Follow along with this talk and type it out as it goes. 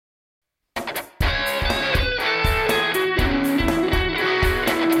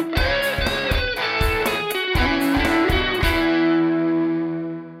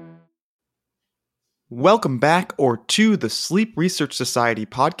Welcome back or to the Sleep Research Society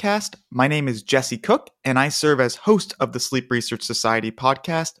podcast. My name is Jesse Cook, and I serve as host of the Sleep Research Society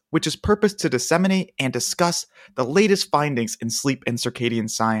podcast, which is purposed to disseminate and discuss the latest findings in sleep and circadian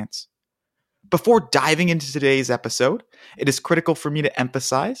science. Before diving into today's episode, it is critical for me to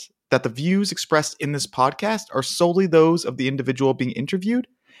emphasize that the views expressed in this podcast are solely those of the individual being interviewed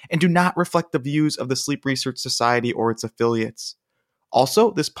and do not reflect the views of the Sleep Research Society or its affiliates.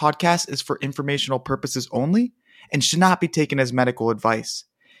 Also, this podcast is for informational purposes only and should not be taken as medical advice.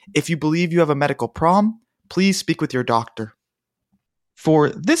 If you believe you have a medical problem, please speak with your doctor. For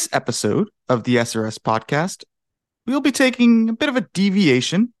this episode of the SRS podcast, we'll be taking a bit of a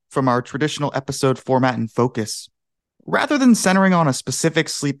deviation from our traditional episode format and focus. Rather than centering on a specific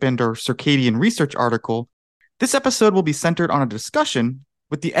sleep and or circadian research article, this episode will be centered on a discussion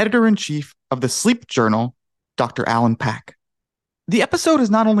with the editor-in-chief of the Sleep Journal, Dr. Allan Pack. The episode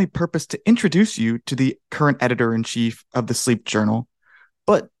is not only purposed to introduce you to the current editor-in-chief of the Sleep Journal,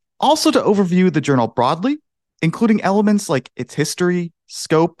 but also to overview the journal broadly, including elements like its history,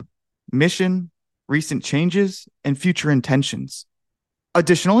 scope, mission, recent changes, and future intentions.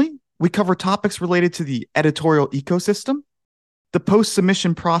 Additionally, we cover topics related to the editorial ecosystem, the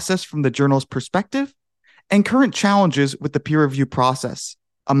post-submission process from the journal's perspective, and current challenges with the peer review process,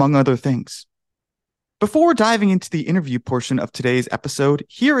 among other things. Before diving into the interview portion of today's episode,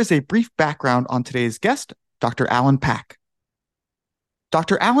 here is a brief background on today's guest, Dr. Allan Pack.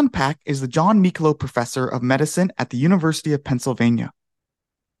 Dr. Allan Pack is the John Miklo Professor of Medicine at the University of Pennsylvania.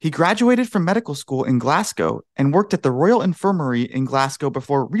 He graduated from medical school in Glasgow and worked at the Royal Infirmary in Glasgow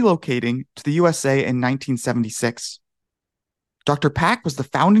before relocating to the USA in 1976. Dr. Pack was the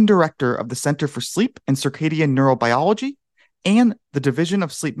founding director of the Center for Sleep and Circadian Neurobiology and the Division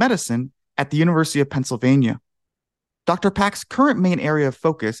of Sleep Medicine at the University of Pennsylvania. Dr. Pack's current main area of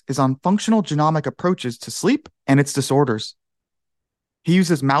focus is on functional genomic approaches to sleep and its disorders. He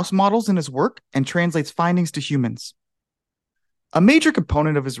uses mouse models in his work and translates findings to humans. A major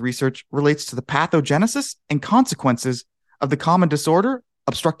component of his research relates to the pathogenesis and consequences of the common disorder,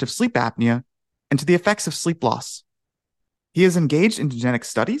 obstructive sleep apnea, and to the effects of sleep loss. He is engaged in genetic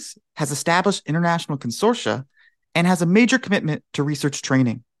studies, has established international consortia, and has a major commitment to research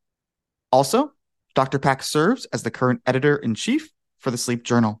training. Also, Dr. Pack serves as the current editor-in-chief for the Sleep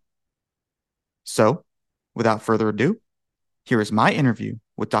Journal. So, without further ado, here is my interview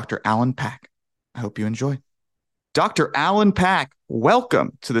with Dr. Allan Pack. I hope you enjoy. Dr. Allan Pack,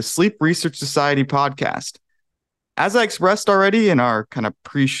 welcome to the Sleep Research Society podcast. As I expressed already in our kind of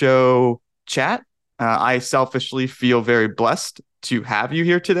pre-show chat, I selfishly feel very blessed to have you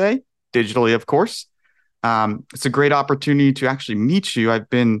here today, digitally, of course. It's a great opportunity to actually meet you. I've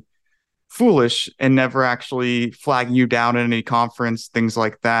been foolish and never actually flagging you down at any conference, things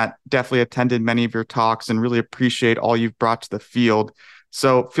like that. Definitely attended many of your talks and really appreciate all you've brought to the field.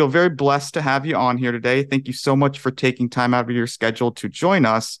 So feel very blessed to have you on here today. Thank you so much for taking time out of your schedule to join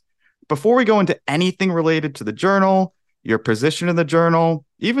us. Before we go into anything related to the journal, your position in the journal,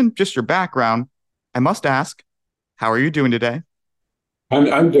 even just your background, I must ask, how are you doing today?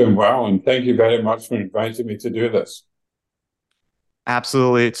 I'm doing well, and thank you very much for inviting me to do this.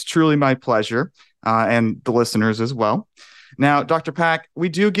 Absolutely. It's truly my pleasure, and the listeners as well. Now, Dr. Pack, we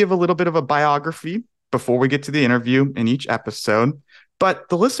do give a little bit of a biography before we get to the interview in each episode, but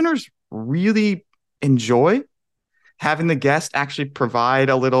the listeners really enjoy having the guest actually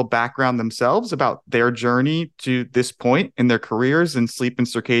provide a little background themselves about their journey to this point in their careers in sleep and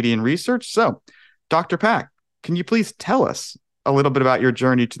circadian research. So, Dr. Pack, can you please tell us a little bit about your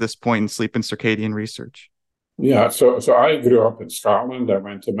journey to this point in sleep and circadian research? Yeah, so I grew up in Scotland. I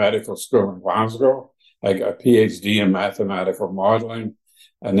went to medical school in Glasgow. I got a PhD in mathematical modeling,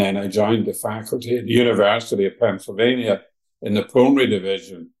 and then I joined the faculty at the University of Pennsylvania in the pulmonary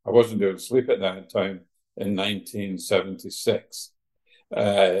division. I wasn't doing sleep at that time in 1976.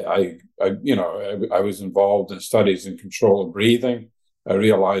 I was involved in studies in control of breathing. I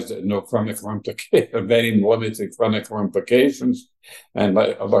realized that no clinical implications, very limited clinical implications. And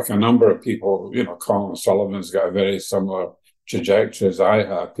like a number of people, Colin Sullivan's got a very similar trajectory as I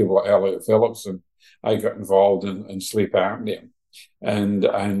have, people like Elliot Phillips, and I got involved in sleep apnea. And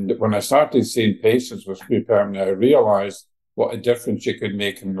when I started seeing patients with sleep apnea, I realized what a difference you could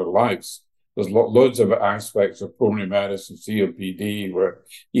make in their lives. There's loads of aspects of pulmonary medicine, COPD, where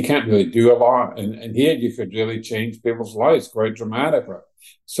you can't really do a lot. And here you could really change people's lives quite dramatically.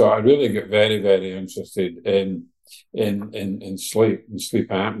 So I really got very, very interested in sleep and sleep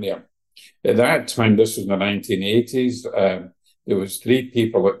apnea. At that time, this was in the 1980s, there was three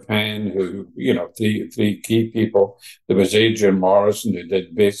people at Penn who, three key people. There was Adrian Morrison, who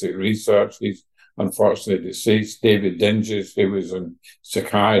did basic research. He's unfortunately deceased, David Dinges, who was in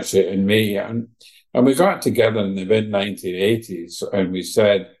psychiatry, and me. And we got together in the mid-1980s and we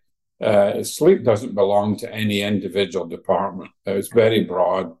said, sleep doesn't belong to any individual department. It's very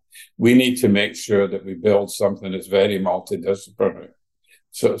broad. We need to make sure that we build something that's very multidisciplinary.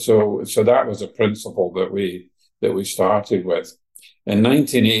 So that was a principle that we started with. In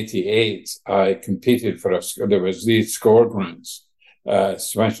 1988, I competed for there was these SCORE grants,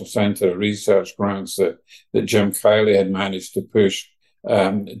 Special Center Research grants that Jim Kiley had managed to push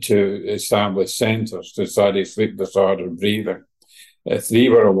to establish centers to study sleep disorder and breathing. 3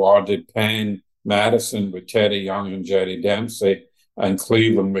 were awarded: Penn, Madison with Terry Young and Jerry Dempsey, and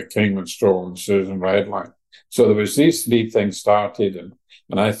Cleveland with Kingman Stroll and Susan Redline. So there was these 3 things started,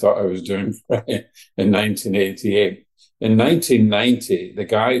 and I thought I was doing great in 1988. In 1990, the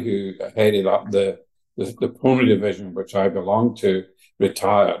guy who headed up the pulmonary division, which I belonged to,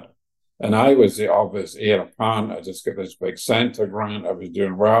 retired. And I was the obvious heir apparent. I just got this big center grant. I was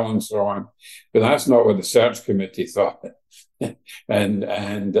doing well and so on. But that's not what the search committee thought. and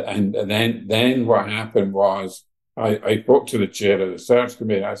then what happened was I spoke to the chair of the search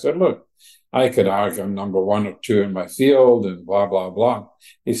committee. I said, look, I could argue I'm number 1 or 2 in my field and blah, blah, blah.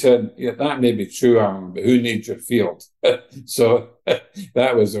 He said, yeah, that may be true, Allan, but who needs your field? So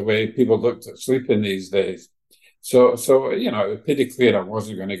that was the way people looked at sleeping these days. So it was pretty clear I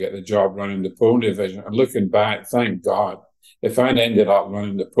wasn't going to get the job running the pulmonary division. And looking back, thank God, if I'd ended up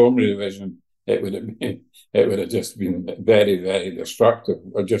running the pulmonary division, it would have just been very, very destructive,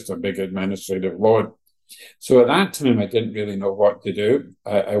 or just a big administrative load. So at that time, I didn't really know what to do.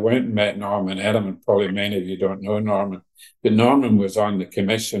 I went and met Norman Edelman. Probably many of you don't know Norman, but Norman was on the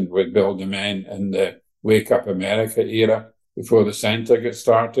commission with Bill DeMen in the Wake Up America era before the center got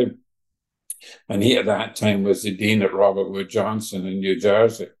started. And he at that time was the dean at Robert Wood Johnson in New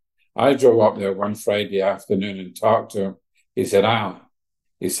Jersey. I drove up there one Friday afternoon and talked to him. He said, Allan,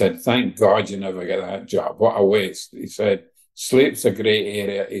 he said, thank God you never get that job. What a waste. He said, sleep's a great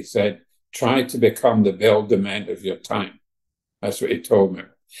area. He said, try to become the Bill DeMent of your time. That's what he told me.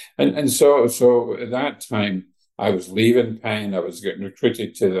 And so at that time, I was leaving Penn. I was getting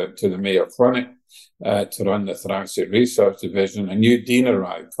recruited to the Mayo Clinic to run the thoracic research division. A new dean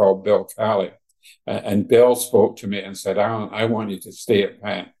arrived called Bill Kelly. And Bill spoke to me and said, Allan, I want you to stay at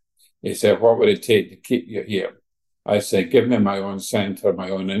Penn. He said, what would it take to keep you here? I said, give me my own center, my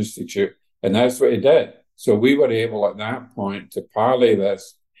own institute. And that's what he did. So we were able at that point to parlay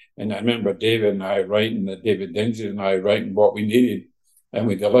this. And I remember David Dinges and I writing what we needed. And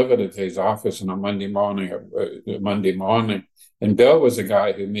we delivered it to his office on a Monday morning. And Bill was the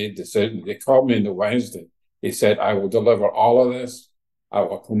guy who made decisions. He called me on the Wednesday. He said, I will deliver all of this. I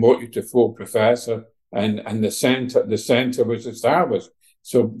will promote you to full professor. And the center was established.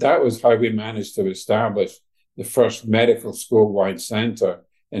 So that was how we managed to establish the first medical school-wide center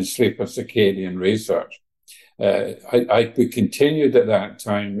in sleep and circadian research. We continued at that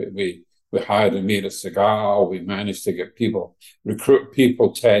time. We hired Amira Segal. We managed to recruit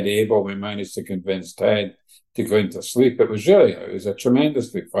people. Ted Abel, we managed to convince Ted to go into sleep. It was a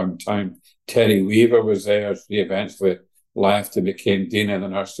tremendously fun time. Terry Weaver was there. She eventually left and became dean of the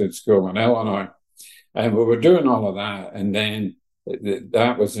nursing school in Illinois. And we were doing all of that. And then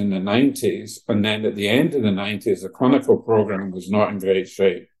that was in the 90s. And then at the end of the 90s, the clinical program was not in great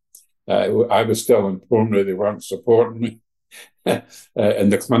shape. I was still in pulmonary. They weren't supporting me. In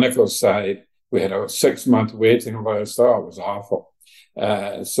the clinical side, we had a 6-month waiting list. Oh, it was awful.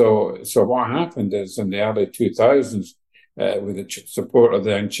 So what happened is in the early 2000s, with the support of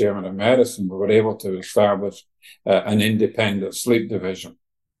the then chairman of medicine, we were able to establish an independent sleep division.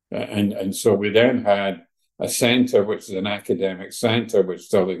 And so we then had a center, which is an academic center, which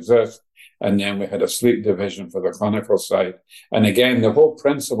still exists. And then we had a sleep division for the clinical side. And again, the whole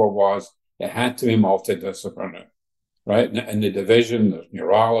principle was it had to be multidisciplinary, right? In the division, there's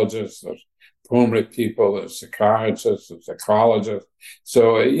neurologists, there's pulmonary people, there's psychiatrists, there's psychologists.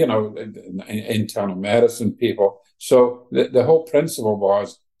 So, internal medicine people. So the whole principle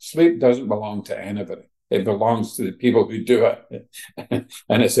was sleep doesn't belong to anybody. It belongs to the people who do it.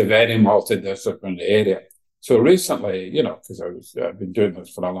 And it's a very multidisciplinary area. So recently, because I've been doing this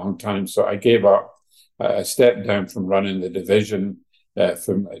for a long time, so I gave up. I stepped down from running the division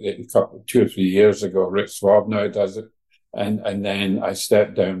from 2 or 3 years ago. Rick Swab now does it. And then I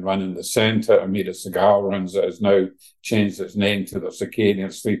stepped down running the center. Amira Segal runs it, has now changed its name to the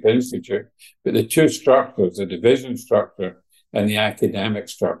Circadian Sleep Institute. But the two structures, the division structure and the academic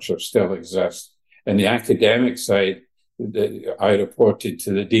structure, still exist. And the academic side, I reported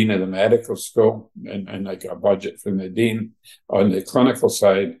to the dean of the medical school, and I got a budget from the dean. On the clinical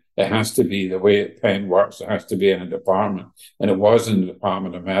side, It has to be the way pen works. It has to be in a department. And it was in the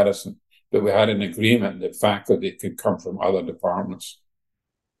Department of Medicine. But we had an agreement that faculty could come from other departments.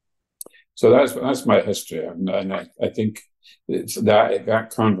 So that's my history. And I think it's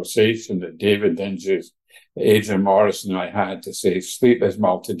that conversation that David Dinges, Adrian Morrison, and I had to say sleep is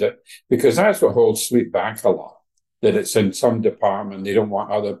because that's what holds sleep back a lot, that it's in some department. They don't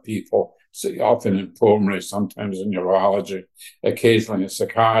want other people, so often in pulmonary, sometimes in neurology, occasionally in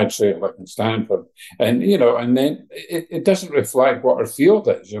psychiatry, like in Stanford. And, and then it doesn't reflect what our field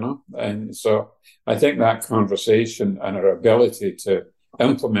is, And so I think that conversation and our ability to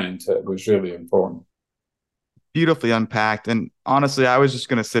implement it was really important. Beautifully unpacked. And honestly, I was just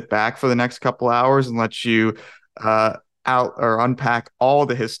going to sit back for the next couple hours and let you uh, out or unpack all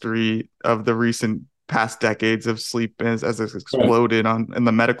the history of the recent past decades of sleep as it's Right, exploded in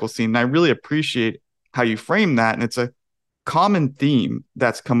the medical scene. And I really appreciate how you frame that. And it's a common theme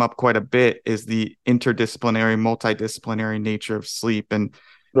that's come up quite a bit is the interdisciplinary, multidisciplinary nature of sleep. And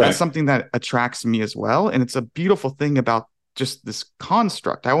that's right. something that attracts me as well. And it's a beautiful thing about just this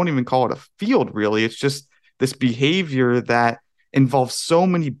construct. I won't even call it a field, really. It's just this behavior that involves so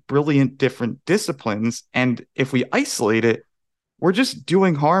many brilliant different disciplines. And if we isolate it, we're just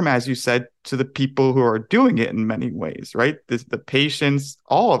doing harm, as you said, to the people who are doing it in many ways, right? The patients,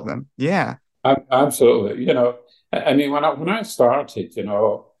 all of them. Yeah. Absolutely. I mean, when I started,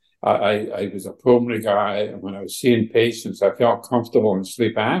 I was a pulmonary guy, and when I was seeing patients, I felt comfortable in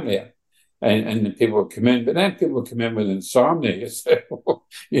sleep apnea. And then people would come in, but then people would come in with insomnia. You say, well,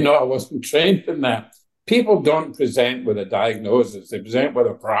 I wasn't trained in that. People don't present with a diagnosis, they present with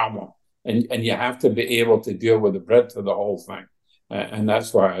a problem. And you have to be able to deal with the breadth of the whole thing. And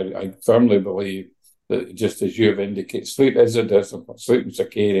that's why I firmly believe that, just as you've indicated, sleep is a discipline, sleep and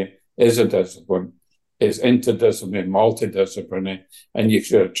circadian is a discipline. It's interdisciplinary, multidisciplinary, and you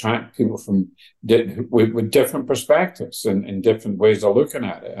should attract people from with different perspectives and different ways of looking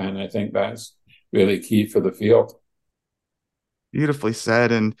at it. And I think that's really key for the field. Beautifully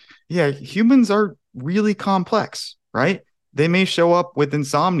said. And yeah, humans are really complex, right? They may show up with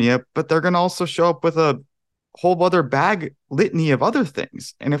insomnia, but they're going to also show up with a whole other bag litany of other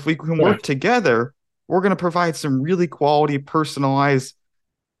things. And if we can work Right, together, we're going to provide some really quality, personalized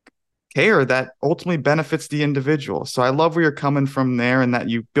care that ultimately benefits the individual. So I love where you're coming from there and that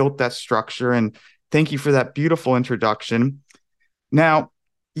you built that structure. And thank you for that beautiful introduction. Now,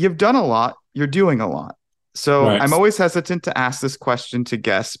 you've done a lot, you're doing a lot. So right. I'm always hesitant to ask this question to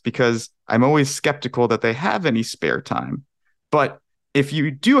guests because I'm always skeptical that they have any spare time. But if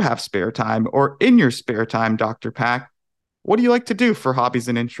you do have spare time or in your spare time, Dr. Pack, what do you like to do for hobbies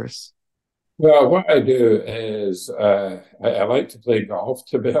and interests? Well, what I do is I like to play golf.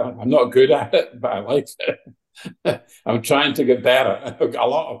 To be honest, I'm not good at it, but I like it. I'm trying to get better. There's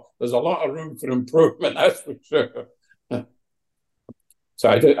a lot of room for improvement, that's for sure. So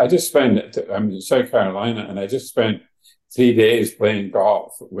I just spent. I'm in South Carolina, and I just spent 3 days playing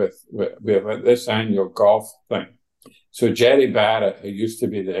golf with this annual golf thing. So Jerry Barrett, who used to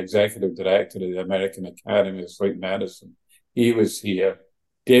be the executive director of the American Academy of Sleep Medicine, he was here.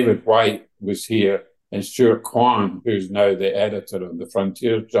 David White was here, and Stuart Kwan, who's now the editor of the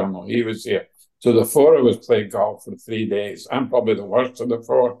Frontiers Journal, he was here. So the four of us played golf for 3 days. I'm probably the worst of the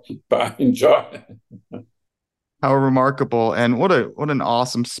four, but I enjoy it. How remarkable and what an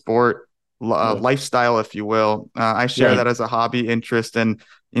awesome sport Yeah. lifestyle, if you will. I share that Right. as a hobby interest, and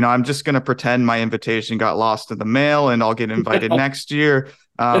I'm just going to pretend my invitation got lost in the mail, and I'll get invited next year.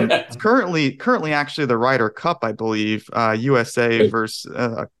 It's currently actually the Ryder Cup, I believe, USA versus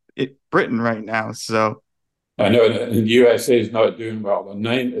Britain right now. So I know that the USA is not doing well.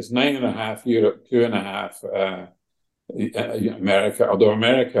 It's 9.5 Europe, 2.5 America. Although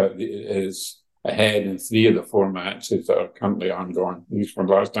America is ahead in three of the four matches that are currently ongoing. At least from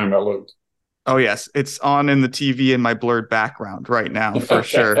the last time I looked. oh yes, it's on in the TV in my blurred background right now for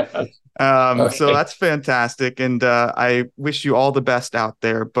sure. Okay. So Okay. that's fantastic. And I wish you all the best out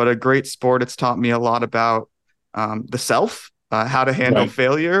there. But a great sport. It's taught me a lot about the self, how to handle Right.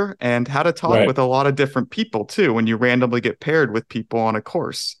 failure, and how to talk Right. with a lot of different people too when you randomly get paired with people on a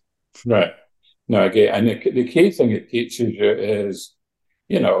course. Right. No, okay. And the key thing it teaches you is,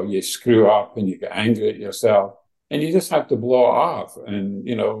 you screw up and you get angry at yourself, and you just have to blow it off. And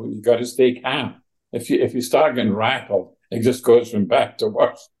you got to stay calm. If you start getting rattled, it just goes from bad to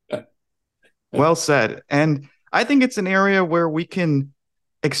worse. Well said. And I think it's an area where we can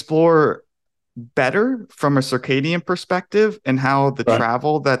explore better from a circadian perspective and how the Right.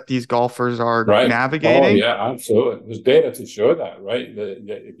 travel that these golfers are Right. Oh, navigating. yeah, absolutely. There's data to show that, right?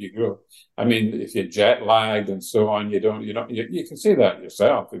 That if you go, I mean, if you're jet lagged and so on, you can see that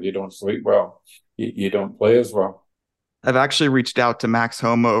yourself. If you don't sleep well, you don't play as well. I've actually reached out to Max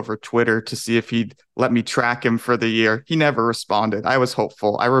Homa over Twitter to see if he'd let me track him for the year. He never responded. I was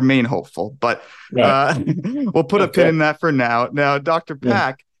hopeful. I remain hopeful, but Right. we'll put a pin Okay. in that for now. Now, Dr. Yeah.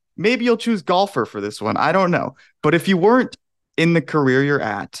 Pack, maybe you'll choose golfer for this one. I don't know. But if you weren't in the career you're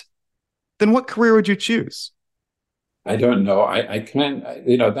at, then what career would you choose? I don't know. I can't,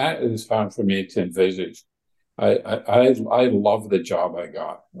 that is hard for me to envisage. I love the job I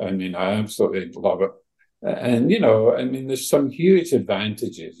got. I mean, I absolutely love it. And, I mean, there's some huge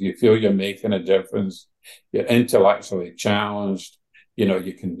advantages. You feel you're making a difference. You're intellectually challenged.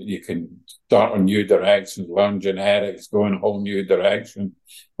 You can start on new directions, learn genetics, go in a whole new direction,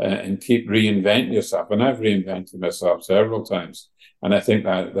 and keep reinventing yourself. And I've reinvented myself several times. And I think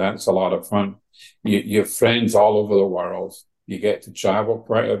that's a lot of fun. You have friends all over the world. You get to travel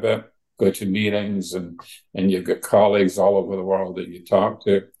quite a bit, go to meetings, and you've got colleagues all over the world that you talk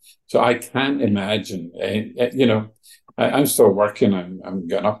to. So I can't imagine. I'm still working. I'm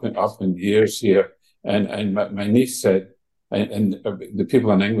getting up in years here, and my niece said, and the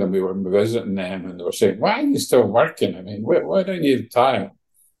people in England, we were visiting them, and they were saying, "Why are you still working? I mean, why don't you retire?"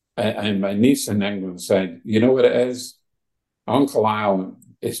 And my niece in England said, "You know what it is? Uncle Allan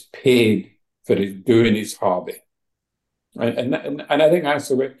is paid for doing his hobby." And I think that's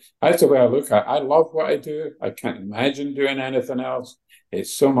the way I look at it. I love what I do. I can't imagine doing anything else.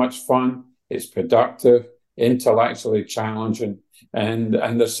 It's so much fun. It's productive, intellectually challenging, and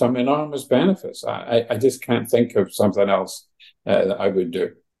there's some enormous benefits. I just can't think of something else that I would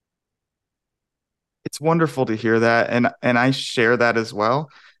do. It's wonderful to hear that, and I share that as well.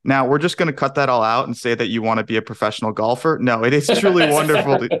 Now, we're just going to cut that all out and say that you want to be a professional golfer. No, it is truly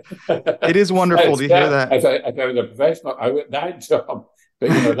wonderful to it is wonderful to hear Yeah, that. if I was a professional, I would that job.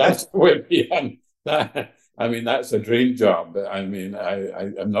 But that's would be that. I mean, that's a dream job. But I mean,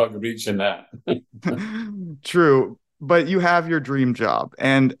 I'm not reaching that. True, but you have your dream job,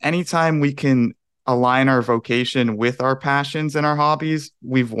 and anytime we can align our vocation with our passions and our hobbies,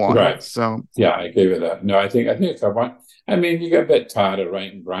 we've won. Right. So, Yeah, I agree with that. No, I think it's a one. I mean, you get a bit tired of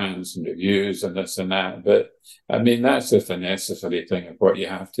writing brands and reviews and this and that, but I mean that's just a necessary thing of what you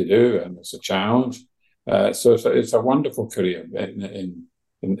have to do, and it's a challenge. So it's a wonderful career, in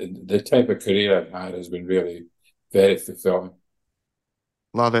the type of career I've had has been really very fulfilling.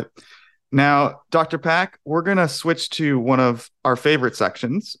 love it. Now, Dr. Pack, we're going to switch to one of our favorite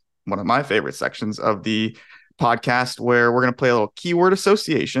sections, one of my favorite sections of the podcast, where we're going to play a little keyword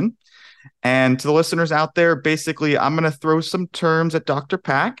association. And to the listeners out there, basically, I'm going to throw some terms at Dr.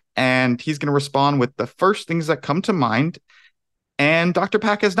 Pack, and he's going to respond with the first things that come to mind. And Dr.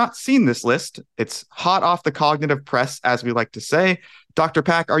 Pack has not seen this list. It's hot off the cognitive press, as we like to say. Dr.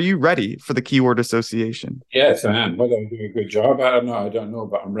 Pack, are you ready for the keyword association? Yes, I am. Whether I do a good job, I don't know,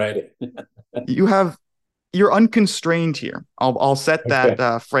 but I'm ready. You have you're unconstrained here. I'll set that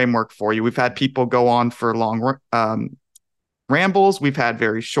Okay. framework for you. We've had people go on for long rambles. We've had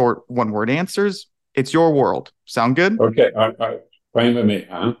very short one word answers. It's your world. Sound good? Okay. Fine with me,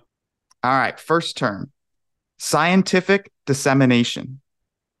 huh? All right. First term, scientific dissemination.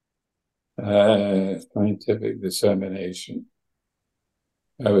 Scientific dissemination.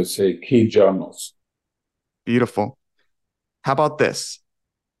 I would say key journals. Beautiful. How about this?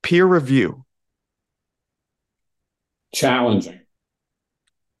 Peer review. Challenging.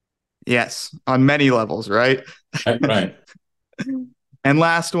 Yes, on many levels, right? Right. And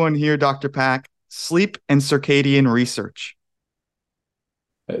last one here, Dr. Pack, sleep and circadian research.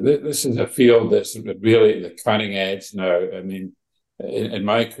 This is a field that's really the cutting edge now. I mean, in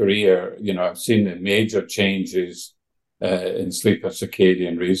my career, I've seen the major changes in sleep and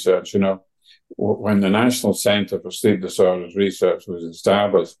circadian research. When the National Center for Sleep Disorders Research was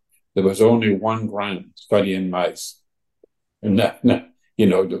established, there was only one grant studying mice, and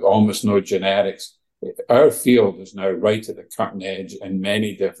almost no genetics. Our field is now right at the cutting edge in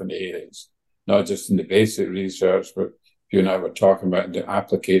many different areas, not just in the basic research, but you and I were talking about the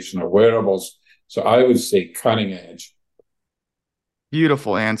application of wearables. So I would say cutting edge.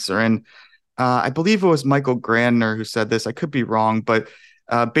 Beautiful answer. And I believe it was Michael Grandner who said this. I could be wrong, but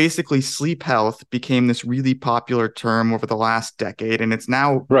basically, sleep health became this really popular term over the last decade. And it's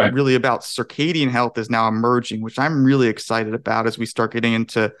now Right. really about circadian health is now emerging, which I'm really excited about as we start getting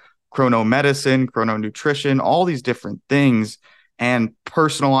into chronomedicine, chrononutrition, all these different things, and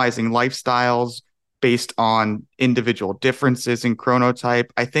personalizing lifestyles based on individual differences in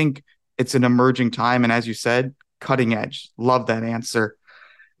chronotype. I think It's an emerging time. And as you said, cutting edge. Love that answer.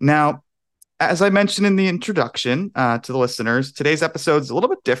 Now, as I mentioned in the introduction to the listeners, today's episode is a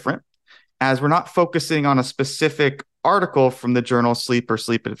little bit different as we're not focusing on a specific article from the journal Sleep or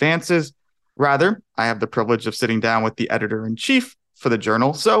Sleep Advances. Rather, I have the privilege of sitting down with the editor in chief for the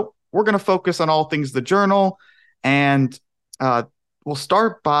journal. So we're going to focus on all things the journal. And we'll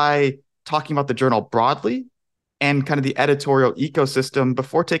start by talking about the journal broadly and kind of the editorial ecosystem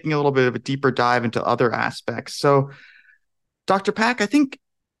before taking a little bit of a deeper dive into other aspects. So, Dr. Pack, I think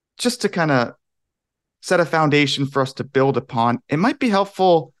just to kind of set a foundation for us to build upon, it might be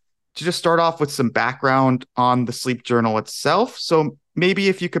helpful to just start off with some background on the sleep journal itself. So maybe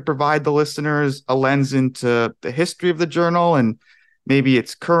if you could provide the listeners a lens into the history of the journal and maybe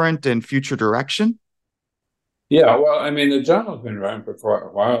its current and future direction. Yeah, well, I mean, the journal's been around for quite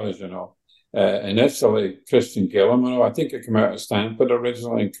a while, as you know. Initially, Christian Gilliman, I think it came out of Stanford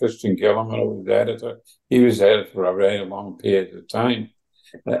originally, and Christian Gilliman was the editor. He was editor for a very long period of time.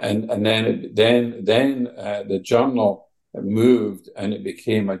 And then the journal moved and it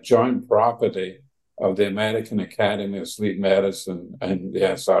became a joint property of the American Academy of Sleep Medicine and the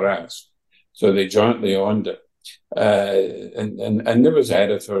SRS. So they jointly owned it. And there was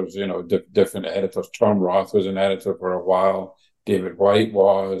editors, different editors. Tom Roth was an editor for a while. David White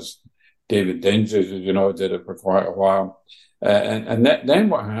was. David Dinges, did it for quite a while. Then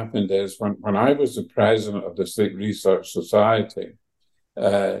what happened is when I was the president of the Sleep Research Society,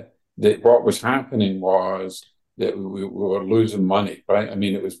 what was happening was that we were losing money, right? I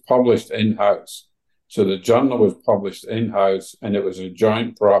mean, it was published in-house. So the journal was published in-house and it was a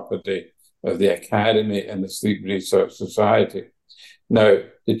joint property of the Academy and the Sleep Research Society. Now,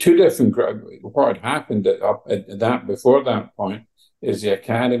 the two different, what had happened before that point is the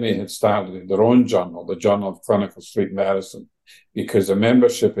Academy had started their own journal, the Journal of Clinical Sleep Medicine, because the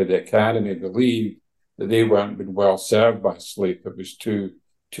membership of the Academy believed that they weren't being well served by sleep. It was too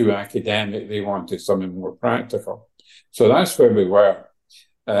academic. They wanted something more practical. So that's where we were.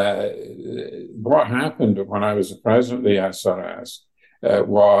 What happened when I was the president of the SRS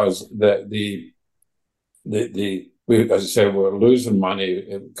was that we, as I said, we were losing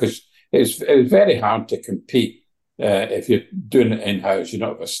money because it was very hard to compete. If you're doing it in-house, you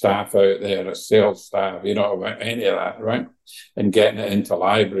don't have a staff out there, a sales staff, you don't have any of that, right? And getting it into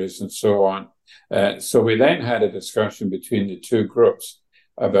libraries and so on. So we then had a discussion between the two groups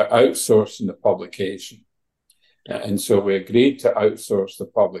about outsourcing the publication. And so we agreed to outsource the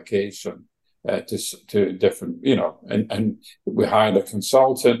publication to different, and we hired a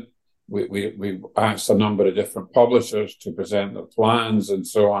consultant. We asked a number of different publishers to present their plans and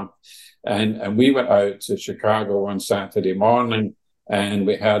so on. And we went out to Chicago one Saturday morning and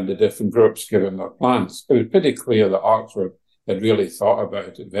we had the different groups giving their plans. It was pretty clear that Oxford had really thought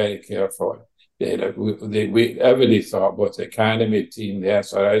about it very carefully. Everybody thought, both the Academy team, the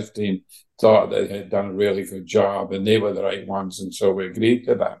SRS team, thought that they had done a really good job and they were the right ones. And so we agreed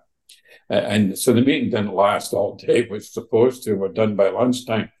to that. And so the meeting didn't last all day, which was supposed to. We're done by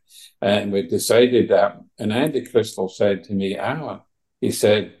lunchtime. And we decided that. And Andy Crystal said to me, Allan, he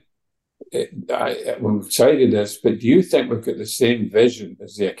said, we've decided this, but do you think we've got the same vision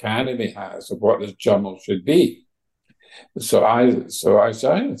as the Academy has of what this journal should be? So I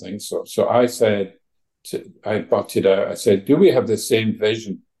said, I don't think so. So I said, I butted out, I said, do we have the same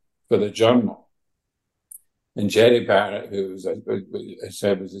vision for the journal? And Jerry Barrett, who was, I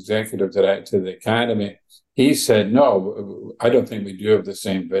said, was executive director of the Academy, he said, no, I don't think we do have the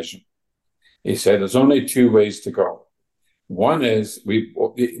same vision. He said, there's only two ways to go. One is we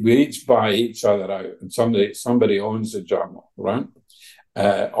each buy each other out, and somebody owns the journal, right?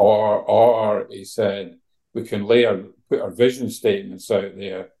 Or he said we can put our vision statements out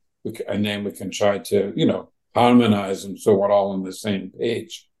there, and then we can try to harmonize them so we're all on the same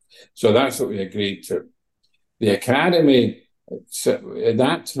page. So that's what we agreed to. The Academy at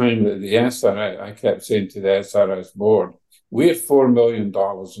that time, the SRS, I kept saying to the SRS board, we had $4 million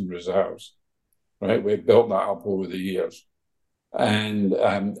in reserves, right? We built that up over the years. And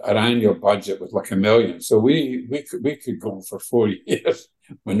our annual budget was like $1 million. So we could go for 4 years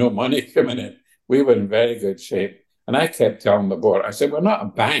with no money coming in. We were in very good shape. And I kept telling the board, I said, we're not a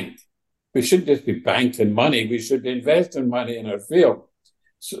bank. We shouldn't just be banking money. We should invest in money in our field.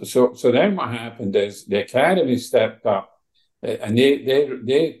 So then what happened is the Academy stepped up and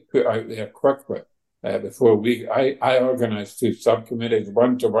they put out there quickly before I organized two subcommittees,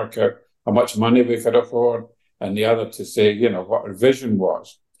 one to work out how much money we could afford, and the other to say, what our vision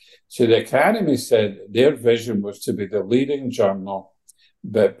was. So the Academy said their vision was to be the leading journal,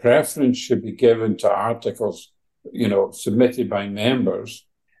 but preference should be given to articles, submitted by members,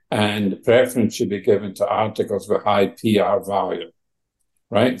 and preference should be given to articles with high PR value,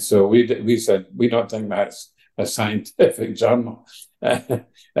 right? So we said we don't think that's a scientific journal.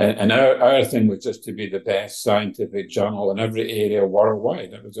 And our thing was just to be the best scientific journal in every area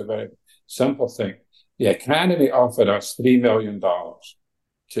worldwide. It was a very simple thing. The Academy offered us $3 million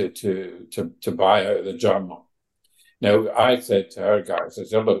to buy out the journal. Now, I said to our guys, I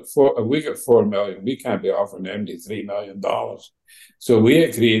said, look, we got $4 million. We can't be offering MD $3 million. So we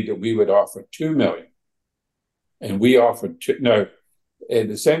agreed that we would offer $2 million. And we offered two. Now, at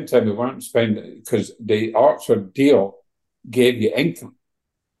the same time, we weren't spending, because the Oxford deal gave you income.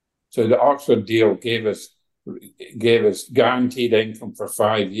 So the Oxford deal gave us guaranteed income for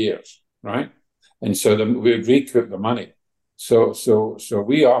 5 years, right? And so we would recoup the money. So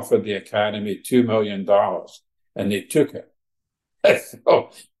we offered the Academy $2 million, and they took it.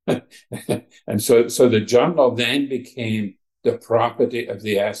 So the journal then became the property of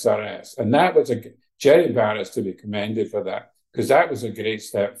the SRS, and that was Jerry Barrett's to be commended for that, because that was a great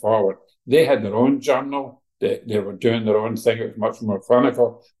step forward. They had their own journal. They were doing their own thing. It was much more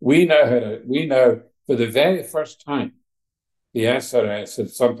clinical. We now for the very first time, the SRS had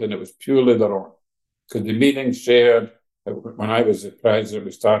something that was purely their own, because the meetings shared. When I was the president,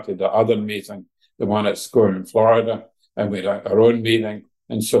 we started the other meeting, the one at SCORE in Florida, and we had our own meeting.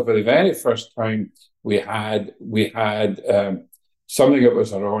 And so for the very first time, we had something that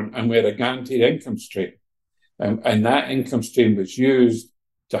was our own, and we had a guaranteed income stream. And that income stream was used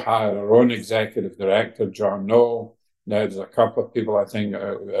to hire our own executive director, John Noel. Now there's a couple of people I think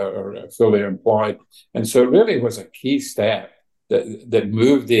are fully employed. And so it really was a key step that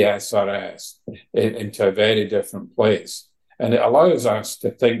moved the SRS into a very different place. And it allows us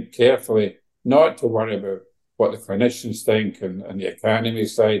to think carefully, not to worry about what the clinicians think and the academy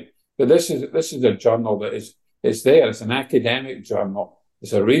side, but this is a journal that it's there. It's an academic journal.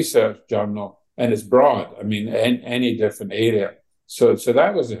 It's a research journal. And it's broad. I mean, in any different area. So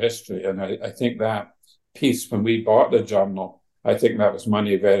that was the history. And I think that piece, when we bought the journal, I think that was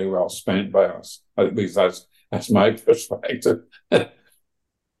money very well spent by us. At least that's my perspective.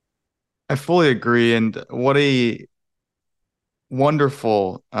 I fully agree. And what a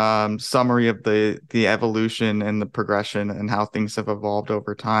wonderful summary of the evolution and the progression and how things have evolved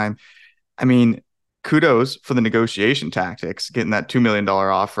over time. I mean, kudos for the negotiation tactics, getting that $2 million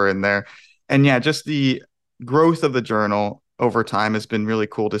offer in there. And yeah, just the growth of the journal over time has been really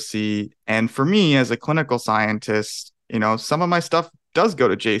cool to see. And for me, as a clinical scientist, some of my stuff does go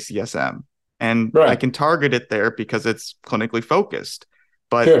to JCSM, and I can target it there because it's clinically focused.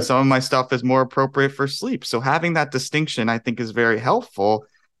 But some of my stuff is more appropriate for sleep. So having that distinction, I think, is very helpful,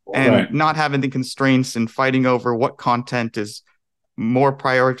 and not having the constraints and fighting over what content is more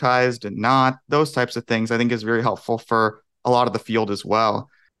prioritized and not, those types of things, I think is very helpful for a lot of the field as well.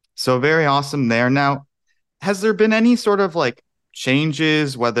 So very awesome there. Now, has there been any sort of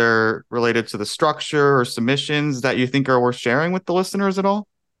changes, whether related to the structure or submissions, that you think are worth sharing with the listeners at all?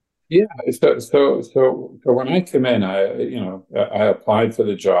 Yeah. So when I come in, I applied for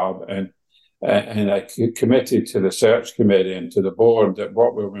the job, and I committed to the search committee and to the board that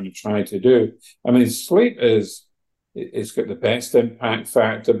what we were going to try to do. I mean, sleep it's got the best impact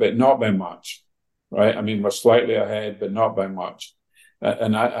factor, but not by much, right? I mean, we're slightly ahead, but not by much.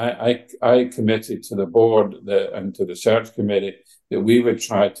 And I committed to the board and to the search committee that we would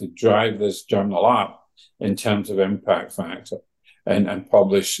try to drive this journal up in terms of impact factor and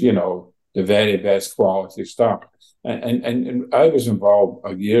publish, the very best quality stuff. And I was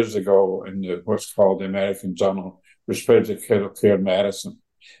involved years ago in what's called the American Journal of Respiratory Care Medicine.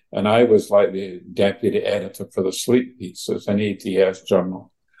 And I was like the deputy editor for the sleep piece. So it's an ATS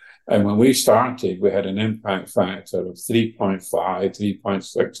journal. And when we started, we had an impact factor of 3.5,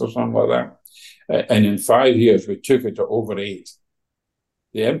 3.6 or something like that. And in 5 years, we took it to over 8.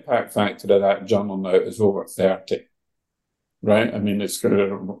 The impact factor of that journal now is over 30, right? I mean, it's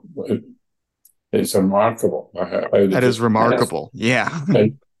remarkable. That is remarkable. Yeah.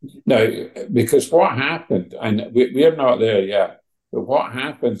 Now, because what happened, and we're not there yet, but what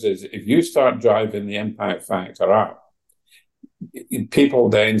happens is if you start driving the impact factor up, people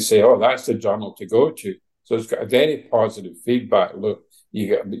then say, "Oh, that's the journal to go to." So it's got a very positive feedback loop.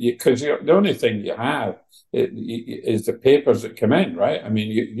 Because the only thing you have is the papers that come in, right? I mean,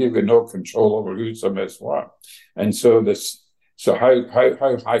 you've got no control over who submits what, and so how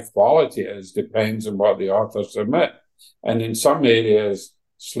high quality it is depends on what the authors submit. And in some areas,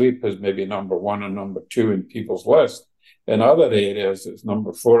 sleep is maybe number 1 or number 2 in people's list. In other areas, it's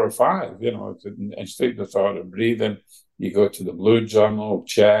number 4 or 5. In sleep disorder, breathing. You go to the Blue Journal,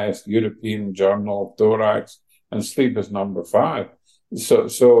 Chest, European Journal, Thorax, and sleep is number 5.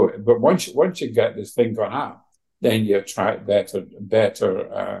 But once you get this thing gone up, then you attract better,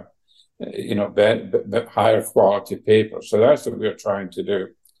 higher quality paper. So that's what we're trying to do.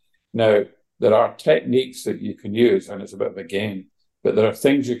 Now, there are techniques that you can use, and it's a bit of a game, but there are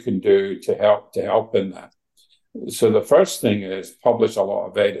things you can do to help in that. So the first thing is publish a lot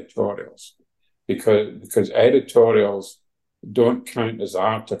of editorials, because editorials don't count as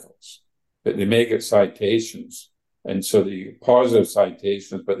articles, but they may get citations. And so the positive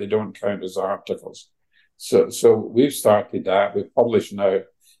citations, but they don't count as articles. So we've started that. We publish now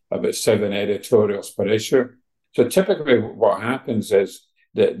about 7 editorials per issue. So typically what happens is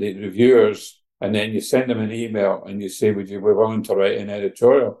that the reviewers, and then you send them an email and you say, would you be willing to write an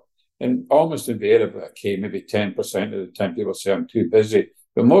editorial? And almost invariably, okay, maybe 10% of the time people say I'm too busy.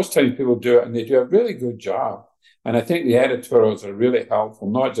 But most times people do it, and they do a really good job. And I think the editorials are really helpful,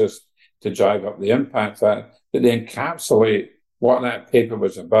 not just to drive up the impact factor, but they encapsulate what that paper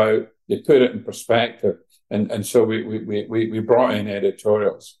was about. They put it in perspective. And so we brought in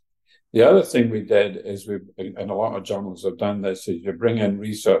editorials. The other thing we did is and a lot of journals have done this, is you bring in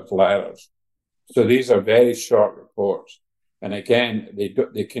research letters. So these are very short reports. And again,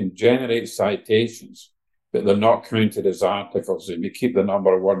 they can generate citations, but they're not counted as articles. If you keep the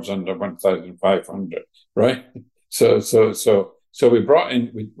number of words under 1,500, right? So we brought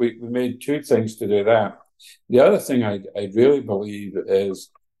in, we made 2 things to do that. The other thing I really believe is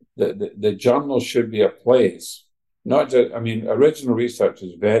that the journal should be a place, not just, I mean, original research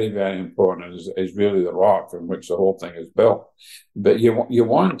is very, very important, is really the rock on which the whole thing is built. But you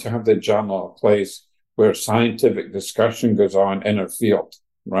want to have the journal a place where scientific discussion goes on in a field,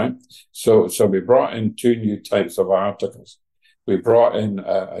 right? So we brought in 2 new types of articles. We brought in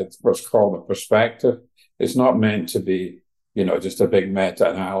what's called a perspective. It's not meant to be, just a big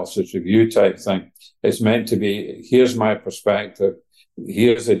meta-analysis review type thing. It's meant to be, here's my perspective,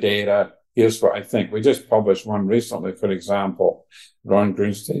 here's the data, here's what I think. We just published one recently, for example. Ron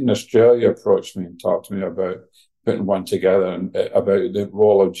Greenstein in Australia approached me and talked to me about putting one together and about the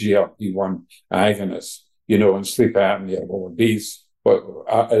role of GLP-1 agonists, in sleep apnea or obese. But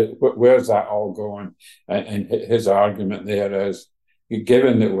where's that all going? And his argument there is,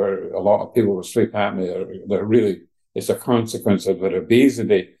 given that a lot of people with sleep apnea, they're really, it's a consequence of their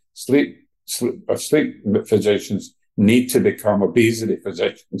obesity. Sleep physicians need to become obesity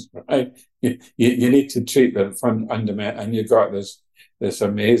physicians, right? You need to treat the fundamental, and you've got this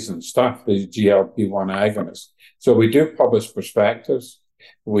amazing stuff, these GLP-1 agonists. So we do publish perspectives.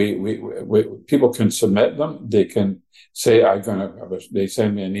 People can submit them. They can say, they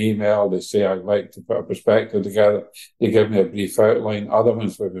send me an email. They say, I'd like to put a perspective together. They give me a brief outline. Other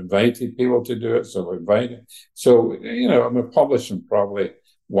ones, we've invited people to do it. So we're invited. So, we're publishing probably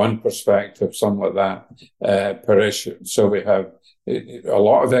 1 perspective, something like that, per issue. So we have a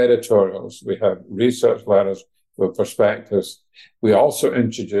lot of editorials. We have research letters with perspectives. We also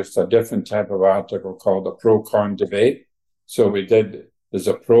introduced a different type of article called a pro-con debate. So there's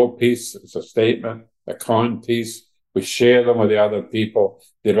a pro piece, it's a statement, a con piece. We share them with the other people.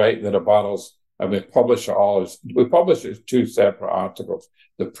 They write the rebuttals, and we publish it all. We publish it as 2 separate articles.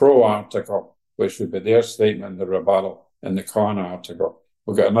 The pro article, which would be their statement, the rebuttal, and the con article.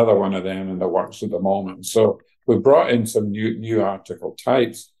 We've got another one of them in the works at the moment. So we brought in some new article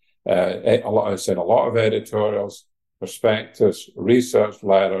types. A lot of editorials, perspectives, research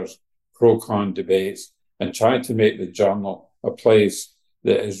letters, pro-con debates, and trying to make the journal a place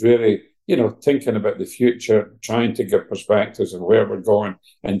that is really, thinking about the future, trying to give perspectives of where we're going,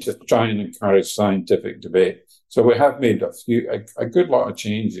 and just try and encourage scientific debate. So we have made a good lot of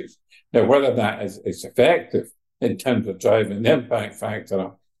changes. Now, whether that is effective in terms of driving the impact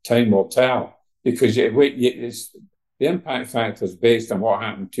factor, time will tell, because the impact factor is based on what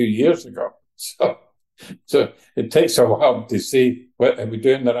happened 2 years ago. So it takes a while to see, are we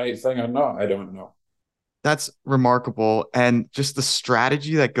doing the right thing or not? I don't know. That's remarkable. And just the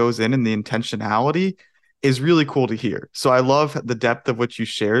strategy that goes in and the intentionality is really cool to hear. So I love the depth of what you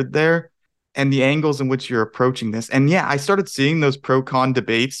shared there and the angles in which you're approaching this. And yeah, I started seeing those pro con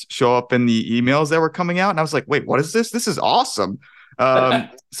debates show up in the emails that were coming out. And I was like, wait, what is this? This is awesome.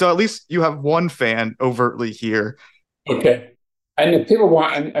 So at least you have one fan overtly here. Okay. And if people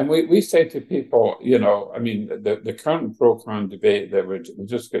want, and we say to people, I mean, the current pro con debate that we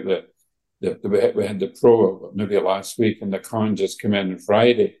just got we had the pro maybe last week, and the con just came in on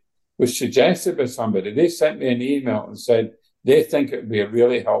Friday, was suggested by somebody. They sent me an email and said they think it would be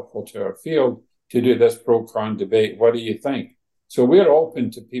really helpful to our field to do this pro con debate. What do you think? So we're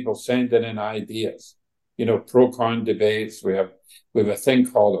open to people sending in ideas, pro con debates. We have a thing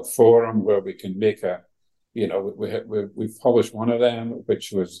called a forum where we can make We published one of them,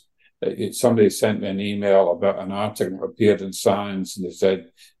 which was somebody sent me an email about an article that appeared in Science, and they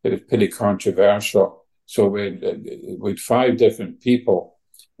said it was pretty controversial. So we'd 5 different people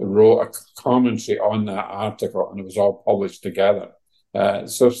wrote a commentary on that article, and it was all published together.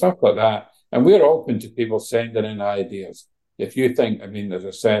 So stuff like that. And we're open to people sending in ideas. If you think, I mean, as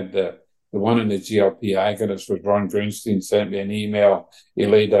I said, the one in the GLP agonist was Ron Grunstein sent me an email. He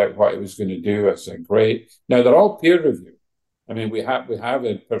laid out what he was going to do. I said, great. Now, they're all peer reviewed. I mean, we have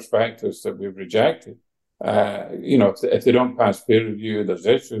perspectives that we've rejected. If they don't pass peer review, there's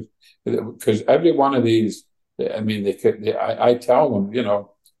issues. Because every one of these, I mean, I tell them,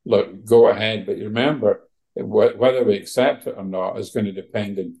 look, go ahead. But you remember, whether we accept it or not is going to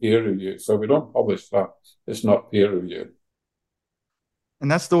depend on peer review. So we don't publish stuff that's not peer reviewed. And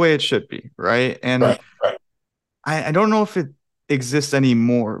that's the way it should be, right? And Right. I don't know if it exists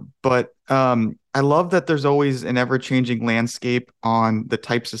anymore, but I love that there's always an ever-changing landscape on the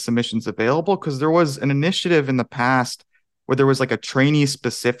types of submissions available, because there was an initiative in the past where there was like a trainee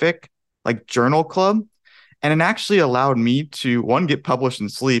specific like journal club, and it actually allowed me to one get published in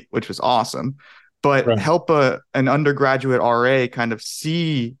Sleep, which was awesome, but Right. help an undergraduate RA kind of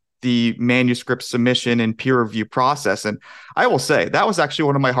see the manuscript submission and peer review process. And I will say that was actually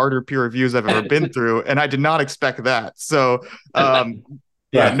one of my harder peer reviews I've ever been through, and I did not expect that. So, yeah,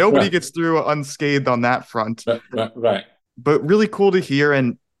 Right. nobody Right. gets through unscathed on that front. Right. But really cool to hear.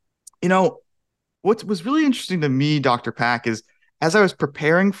 And you know, what was really interesting to me, Dr. Pack, is as I was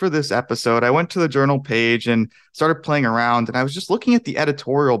preparing for this episode, I went to the journal page and started playing around, and I was just looking at the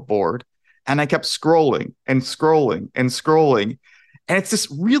editorial board, and I kept scrolling and scrolling and scrolling. And it's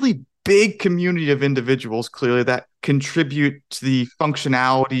this really big community of individuals, clearly, that contribute to the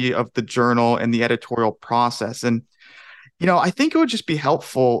functionality of the journal and the editorial process. And I think it would just be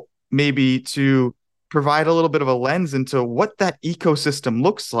helpful maybe to provide a little bit of a lens into what that ecosystem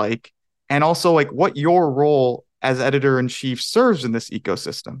looks like, and also like what your role as editor in chief serves in this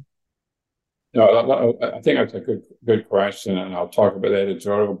ecosystem. No, I think that's a good question, and I'll talk about the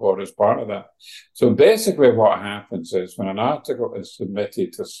editorial board as part of that. So basically, what happens is when an article is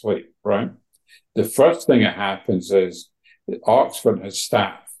submitted to Sleep, right, the first thing that happens is that Oxford has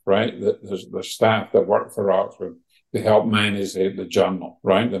staff, right? There's staff that work for Oxford to help manage the journal,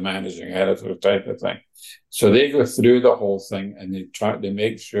 right? The managing editor type of thing. So they go through the whole thing and they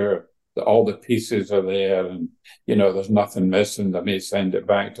make sure that all the pieces are there and, there's nothing missing. They may send it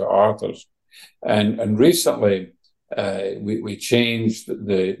back to authors. And recently, we changed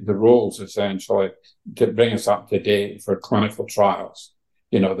the rules essentially to bring us up to date for clinical trials.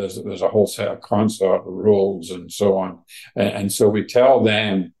 There's a whole set of consort rules and so on. And so we tell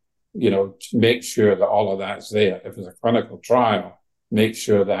them, to make sure that all of that's there. If it's a clinical trial, make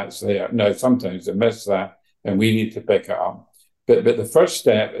sure that's there. Now, sometimes they miss that and we need to pick it up. But the first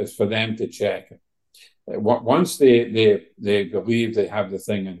step is for them to check it. Once they believe they have the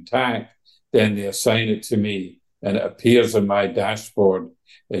thing intact, then they assign it to me and it appears on my dashboard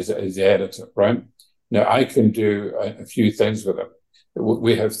as the editor, right? Now, I can do a few things with it.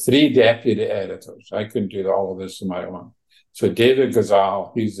 We have 3 deputy editors. I can do all of this on my own. So David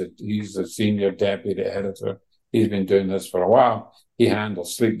Gazal, he's a senior deputy editor. He's been doing this for a while. He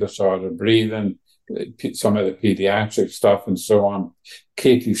handles sleep disorder, breathing, some of the pediatric stuff and so on.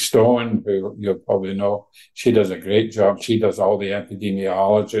 Katie Stone, who you'll probably know, she does a great job. She does all the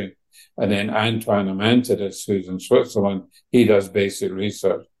epidemiology. And then Antoine Amantidis, who's in Switzerland, he does basic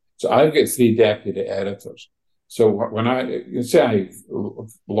research. So I've got 3 deputy editors. So when I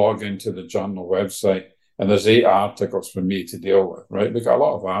log into the journal website and there's 8 articles for me to deal with, right? We've got a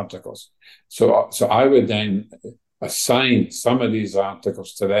lot of articles. So I would then assign some of these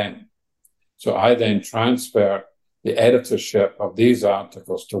articles to them. So I then transfer the editorship of these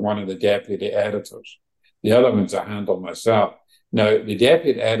articles to one of the deputy editors. The other ones I handle myself. Now, the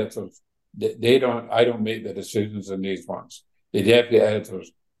deputy editors, I don't make the decisions in these ones. The deputy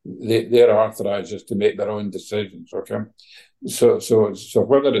editors, they're authorized just to make their own decisions, okay? So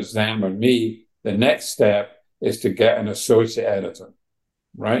whether it's them or me, the next step is to get an associate editor,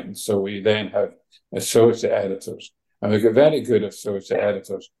 right? And so we then have associate editors, and we've got very good associate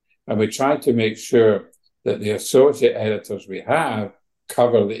editors, and we try to make sure that the associate editors we have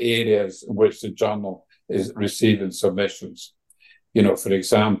cover the areas in which the journal is receiving submissions. For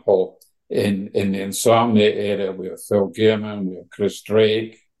example, in the insomnia area, we have Phil Gearman, we have Chris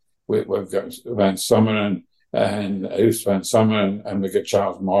Drake, we've got Van Summeren and Oos Van Summeren, and we've got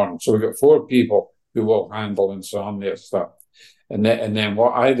Charles Morton. So we've got 4 people who will handle insomnia stuff. And then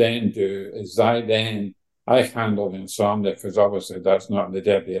what I then do is I handle the insomnia, because obviously that's not the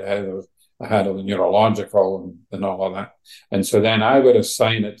deputy editors. I had all the neurological and all of that. And so then I would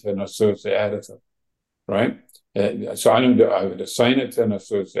assign it to an associate editor, right? So I would assign it to an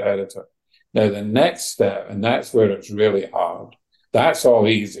associate editor. Now, the next step, and that's where it's really hard, that's all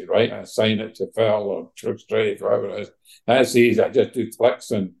easy, right? I assign it to Phil or Drake, whoever it is. That's easy. I just do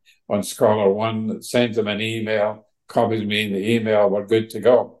clicks on Scholar One, sends them an email, copies me in the email, we're good to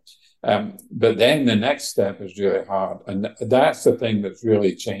go. But then the next step is really hard. And that's the thing that's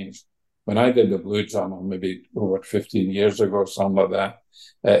really changed. When I did the Blue Journal, maybe over 15 years ago, something like that,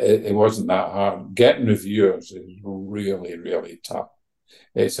 it wasn't that hard. Getting reviewers is really, really tough.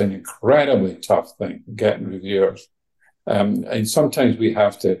 It's an incredibly tough thing, getting reviewers. And sometimes we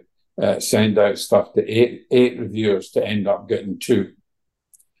have to send out stuff to eight reviewers to end up getting two.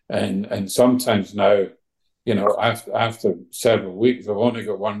 And sometimes now, after several weeks, I've only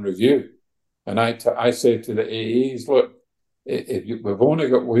got one review. And I say to the AEs, look, we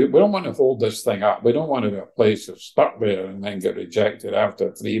don't want to hold this thing up. We don't want to be a place of stuck there and then get rejected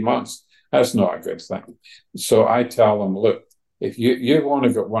after 3 months. That's not a good thing. So I tell them, look, if you've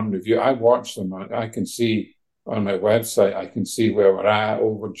only got one review, I watch them. I can see on my website, I can see where we're at,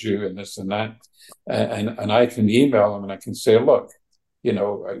 overdue and this and that. And I can email them and I can say, look,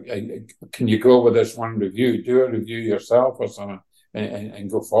 can you go with this one review? Do a review yourself or something and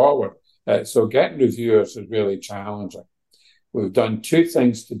go forward. So getting reviewers is really challenging. We've done two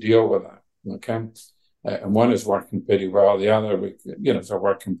things to deal with that, okay? And one is working pretty well. The other, is a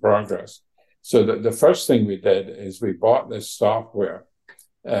work in progress. So the first thing we did is we bought this software.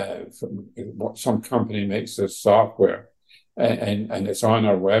 Some company makes this software, and it's on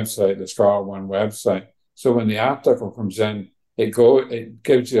our website, the Scholar One website. So when the article comes in, it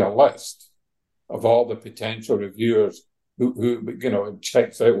gives you a list of all the potential reviewers who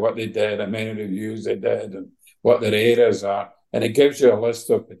checks out what they did, how many reviews they did, and what their areas are. And it gives you a list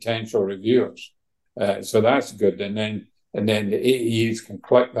of potential reviewers. So that's good. And then the AEs can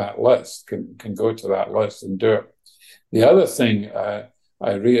click that list, can go to that list and do it. The other thing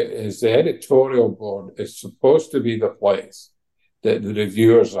is the editorial board is supposed to be the place that the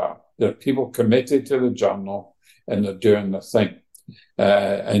reviewers are. They're people committed to the journal and they're doing the thing.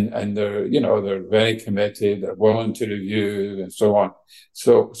 And they're very committed, they're willing to review and so on.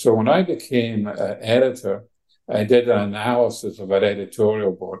 So when I became editor, I did an analysis of our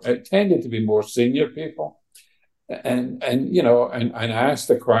editorial board. It tended to be more senior people. And I asked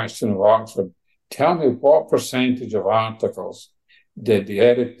the question of Oxford, tell me what percentage of articles did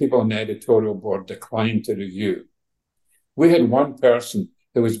the people in the editorial board decline to review? We had one person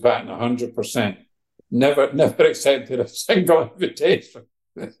who was batting 100%, never accepted a single invitation.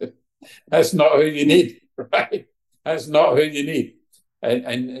 That's not who you need, right? That's not who you need.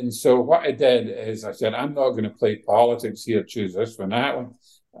 And so what I did is I said, I'm not going to play politics here, choose this one, that one.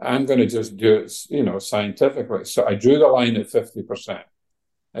 I'm going to just do it, scientifically. So I drew the line at 50%.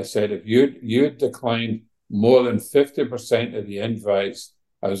 I said, if you declined more than 50% of the invites,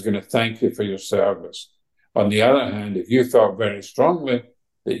 I was going to thank you for your service. On the other hand, if you thought very strongly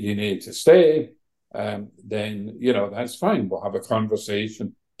that you needed to stay, then, that's fine. We'll have a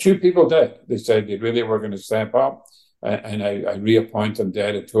conversation. Two people did. They said they really were going to step up. And I reappointed the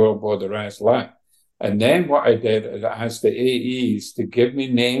editorial board, the rest left. And then what I did is I asked the AEs to give me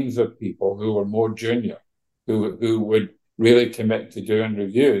names of people who were more junior, who would really commit to doing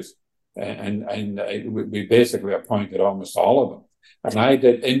reviews. And we basically appointed almost all of them. And I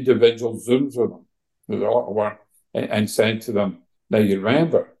did individual Zooms with them, with a lot of work, and said to them, now you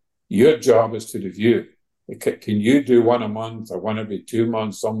remember, your job is to review. Can you do one a month or one every 2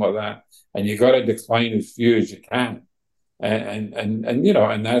 months, something like that? And you got to decline as few as you can. And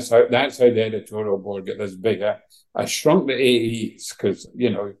that's how the editorial board got this big. I shrunk the AEs because,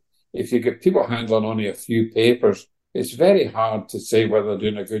 if you get people handling only a few papers, it's very hard to say whether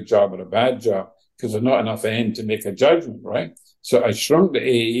they're doing a good job or a bad job because there's not enough end to make a judgment, right? So I shrunk the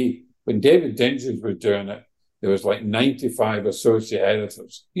AE. When David Dinges was doing it, there was like 95 associate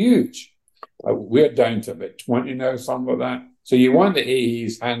editors. Huge. We're down to about 20 now, something like that. So you want the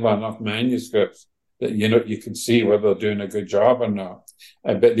AEs handling enough manuscripts that you can see whether they're doing a good job or not.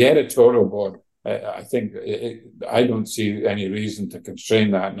 But the editorial board, I think I don't see any reason to constrain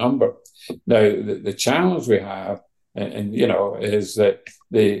that number. Now, the challenge we have, is that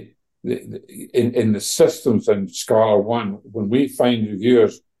in the systems in Scholar One, when we find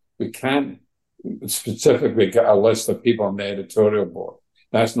reviewers, we can't specifically get a list of people on the editorial board.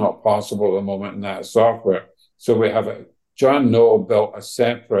 That's not possible at the moment in that software. So we have John Noel built a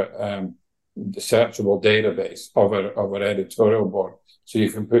separate searchable database of our editorial board. So you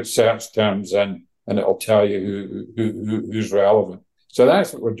can put search terms in and it'll tell you who's relevant. So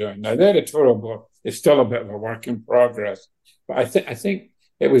that's what we're doing now. The editorial board is still a bit of a work in progress, but I think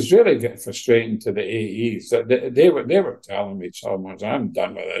it was really getting frustrating to the AEs that they were telling me so much, I'm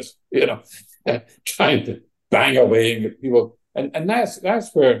done with this, trying to bang away and get people, and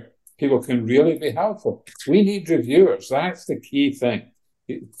that's where people can really be helpful. We need reviewers. That's the key thing.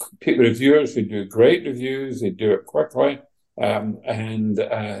 Reviewers who do great reviews, they do it quickly, and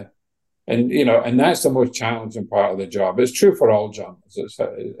that's the most challenging part of the job. It's true for all journals.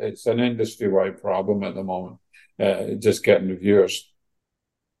 It's an industry wide problem at the moment. Just getting reviewers.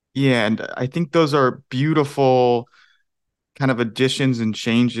 Yeah, and I think those are beautiful kind of additions and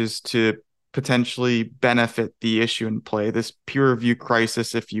changes to potentially benefit the issue in play, this peer review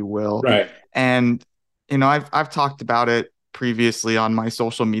crisis, if you will. Right. And I've talked about it previously on my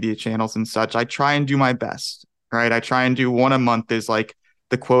social media channels and such. I try and do my best, right? I try and do one a month is like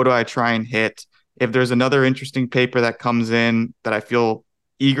the quota I try and hit. If there's another interesting paper that comes in that I feel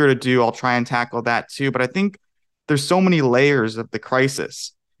eager to do, I'll try and tackle that too. But I think there's so many layers of the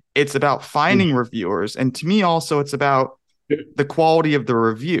crisis. It's about finding reviewers. And to me, also, it's about the quality of the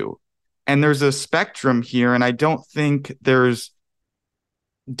review. And there's a spectrum here. And I don't think there's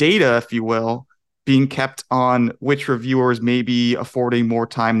data, if you will, being kept on which reviewers may be affording more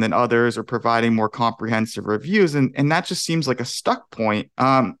time than others or providing more comprehensive reviews. And that just seems like a stuck point.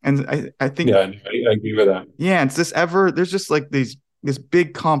 And I think, Yeah, I agree with that. yeah, it's there's just like this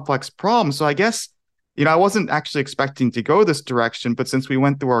big complex problem. So I guess, I wasn't actually expecting to go this direction, but since we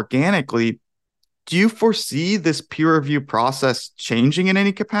went through organically, do you foresee this peer review process changing in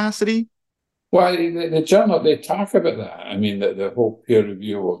any capacity? Well, the journal, they talk about that. I mean, the whole peer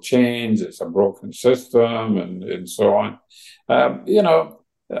review will change. It's a broken system and so on.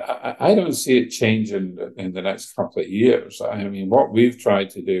 I don't see it changing in the next couple of years. I mean, what we've tried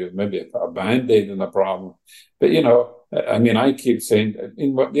to do, maybe put a Band-Aid on the problem. But, I mean, I keep saying,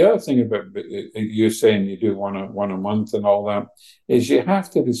 what the other thing about you saying you do one a month and all that is you have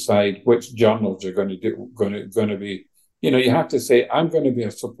to decide which journals you're going to be. You have to say, I'm going to be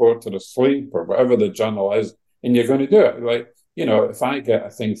a supporter of sleep or whatever the journal is, and you're going to do it. Like, if I get a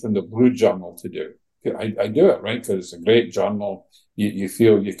thing from the Blue Journal to do, I do it, right? Because it's a great journal. You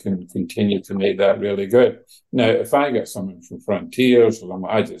feel you can continue to make that really good. Now, if I get something from Frontiers,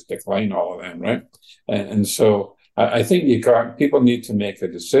 I just decline all of them, right? And so I think people need to make a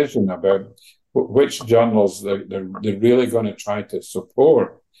decision about which journals they're really going to try to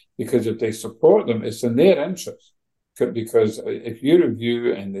support, because if they support them, it's in their interest. Because if you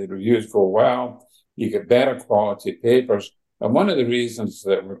review and the reviews go well, you get better quality papers. And one of the reasons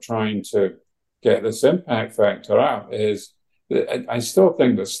that we're trying to get this impact factor up is that I still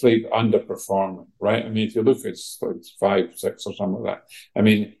think that sleep underperforming, right? I mean, if you look at 5, 6 or something like that. I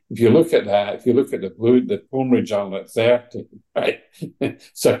mean, if you look at the pulmonary journal at 30, right?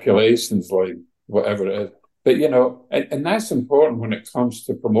 Circulation's like whatever it is. But, and that's important when it comes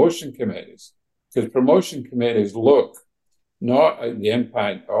to promotion committees. Because promotion committees look not at the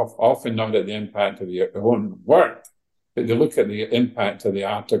impact often not at the impact of your own work, but they look at the impact of the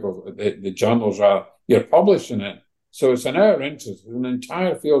articles, the journals you're publishing in. So it's in our interest, in the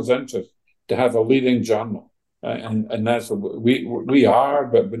entire field's interest, to have a leading journal, and that's what we are,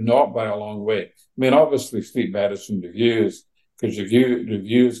 but not by a long way. I mean, obviously, Sleep Medicine reviews, because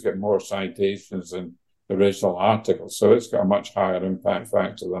reviews get more citations than original articles, so it's got a much higher impact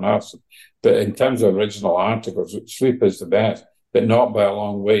factor than us. But in terms of original articles, sleep is the best, but not by a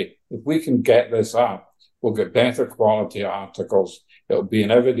long way. If we can get this up, we'll get better quality articles. It'll be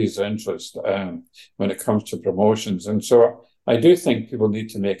in everybody's interest when it comes to promotions. And so I do think people need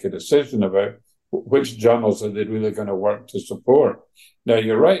to make a decision about which journals are they really going to work to support. Now,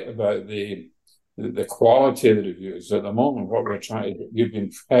 you're right about the quality of the reviews. At the moment, what we're trying to do, we've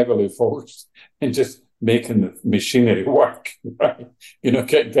been heavily focused in just making the machinery work, right?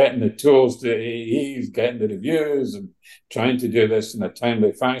 Getting the tools to AEs, getting the reviews, and trying to do this in a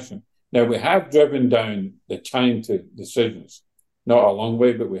timely fashion. Now, we have driven down the time to decisions, not a long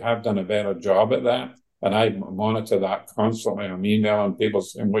way, but we have done a better job at that. And I monitor that constantly. I'm emailing people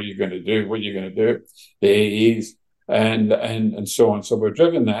saying, what are you going to do? What are you going to do? The AEs and so on. So we're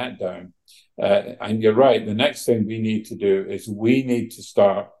driven that down. And you're right. The next thing we need to do is we need to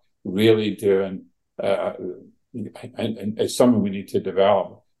start really doing, and it's something we need to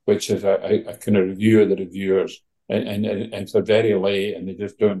develop, which is a kind of review of the reviewers. And if they're very late and they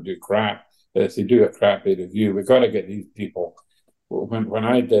just don't do crap, if they do a crappy review, we've got to get these people. When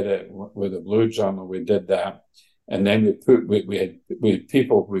I did it with the Blue Journal, we did that. And then we had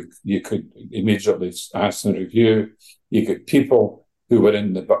people who you could immediately ask in review. You get people who were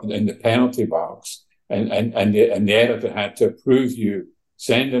in the penalty box, and the editor had to approve you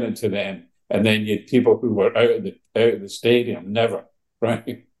sending it to them, and then you had people who were out of the stadium, never,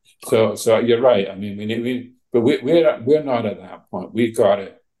 right? So you're right. I mean, we're not at that point. We've got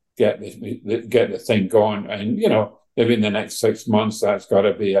to get the thing going, and maybe in the next 6 months that's got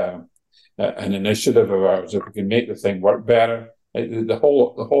to be an initiative of ours. If we can make the thing work better, the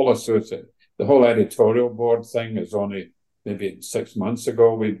whole editorial board thing is only maybe 6 months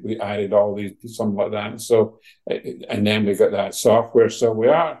ago. We added all these, something like that. So, and then we got that software. So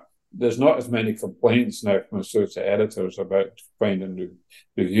there's not as many complaints now from associate editors about finding new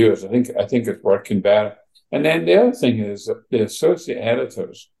reviewers. I think it's working better. And then the other thing is that the associate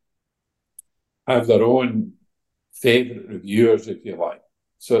editors have their own favorite reviewers, if you like.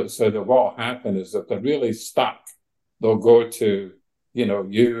 So that what will happen is that they're really stuck. They'll go to,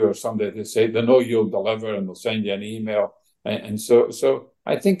 you or somebody to say they know you'll deliver, and they'll send you an email. And so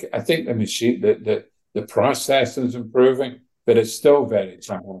I think the machine, the process is improving, but it's still very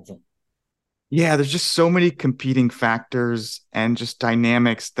challenging. Yeah, there's just so many competing factors and just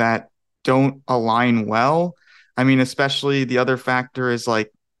dynamics that don't align well. I mean, especially the other factor is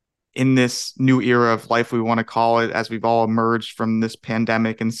like in this new era of life, we want to call it, as we've all emerged from this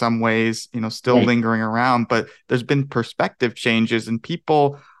pandemic in some ways, still Right. lingering around, but there's been perspective changes and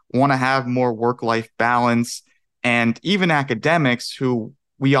people want to have more work-life balance. And even academics who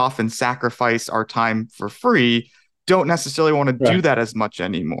we often sacrifice our time for free don't necessarily want to do Right. that as much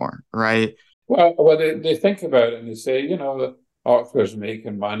anymore, right? Well, they think about it and they say, that Oxford's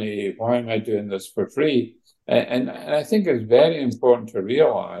making money. Why am I doing this for free? And I think it's very important to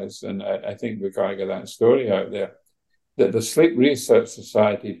realize, and I think we've got to get that story out there, that the Sleep Research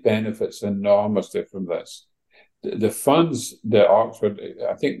Society benefits enormously from this. The funds that Oxford,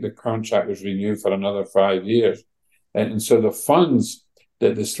 I think the contract was renewed for another 5 years. And so the funds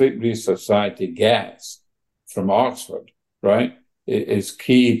that the Sleep Research Society gets from Oxford, right, is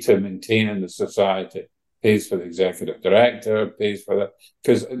key to maintaining the society. Pays for the executive director, pays for that.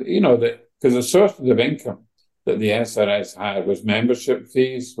 Because, the sources of income that the SRS had was membership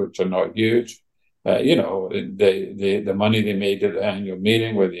fees, which are not huge. The money they made at the annual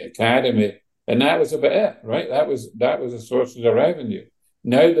meeting with the academy, and that was about it, right? That was a source of revenue.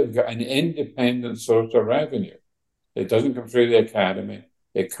 Now they've got an independent source of revenue. It doesn't come through the academy.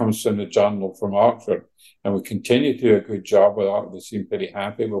 It comes from the journal from Oxford, and we continue to do a good job with it. They seem pretty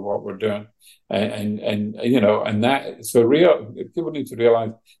happy with what we're doing, and that. So people need to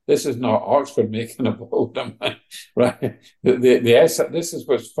realize this is not Oxford making a bold demand, right? This is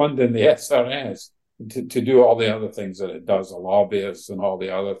what's funding the SRS to do all the other things that it does, the lobbyists and all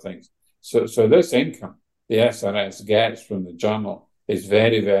the other things. So this income the SRS gets from the journal is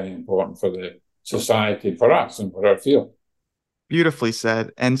very, very important for the society, for us, and for our field. Beautifully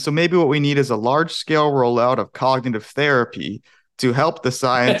said. And so maybe what we need is a large scale rollout of cognitive therapy to help the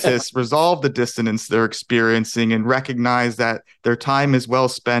scientists resolve the dissonance they're experiencing and recognize that their time is well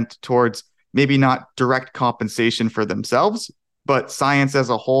spent towards maybe not direct compensation for themselves, but science as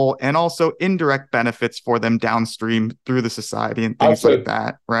a whole, and also indirect benefits for them downstream through the society and things like Absolutely.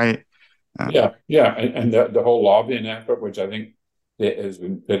 that, right? Yeah. And the whole lobbying effort, which I think has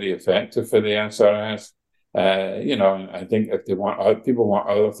been pretty effective for the SRS. I think if people want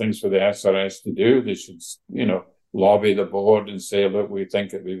other things for the SRS to do, they should, lobby the board and say, look, we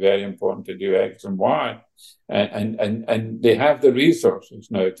think it'd be very important to do X and Y. And they have the resources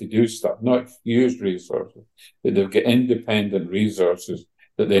now to do stuff, not huge resources, but they've got independent resources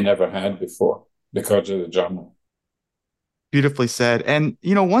that they never had before because of the journal. Beautifully said. And,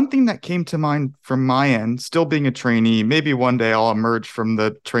 one thing that came to mind from my end, still being a trainee, maybe one day I'll emerge from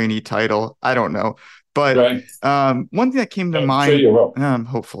the trainee title. I don't know. But Right. one thing that came to I'm sure mind, you will.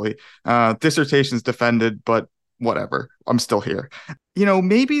 hopefully, dissertation's defended, but whatever. I'm still here.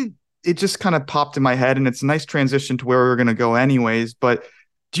 Maybe it just kind of popped in my head, and it's a nice transition to where we're going to go anyways. But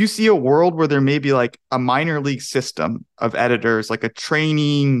do you see a world where there may be like a minor league system of editors, like a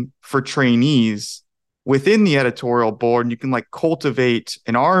training for trainees within the editorial board, and you can like cultivate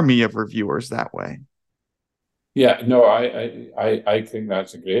an army of reviewers that way? Yeah, no, I think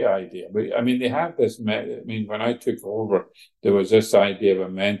that's a great idea. But I mean, they have this. I mean, when I took over, there was this idea of a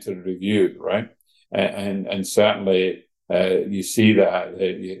mentor review, right? And certainly you see that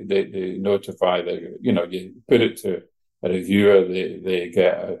they notify that you put it to a reviewer, they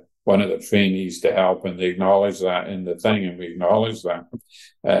get one of the trainees to help, and they acknowledge that in the thing, and we acknowledge that.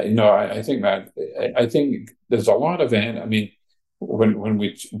 I think there's a lot of it. I mean, when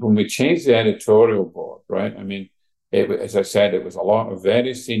we changed the editorial board, right? I mean, as I said, it was a lot of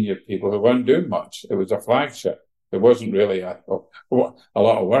very senior people who weren't doing much. It was a flagship, there wasn't really a lot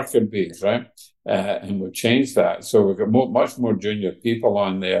of working bees, right? And we've changed that. So we've got much more junior people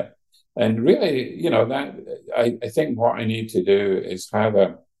on there. And really, that I think what I need to do is have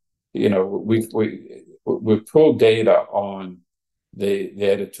we've pulled data on the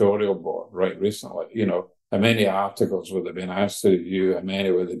editorial board right recently. How many articles would have been asked to review, how many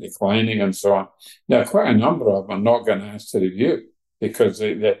were they declining, and so on. Now, quite a number of them are not getting asked to review because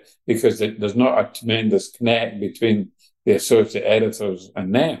there's not a tremendous connect between the associate editors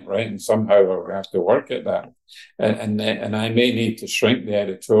and them, right? And somehow we have to work at that. And I may need to shrink the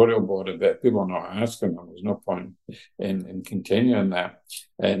editorial board a bit. People are not asking them. There's no point in continuing that.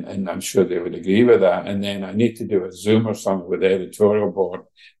 And I'm sure they would agree with that. And then I need to do a Zoom or something with the editorial board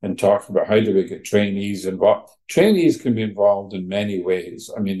and talk about how do we get trainees involved. Trainees can be involved in many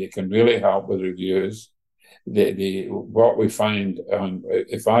ways. I mean, they can really help with reviews. What we find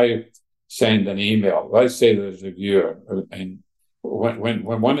if I send an email, let's say there's a reviewer, and when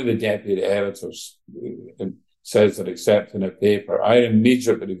one of the deputy editors says they're accepting a paper, I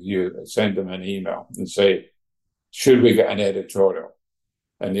immediately send them an email and say, should we get an editorial?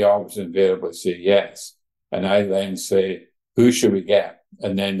 And they always invariably say yes. And I then say, who should we get?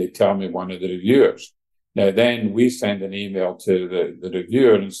 And then they tell me one of the reviewers. Now, then we send an email to the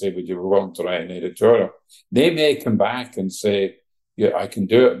reviewer and say, would you be willing to write an editorial? They may come back and say, yeah, I can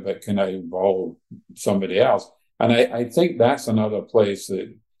do it, but can I involve somebody else? And I think that's another place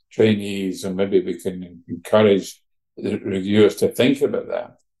that trainees, and maybe we can encourage the reviewers to think about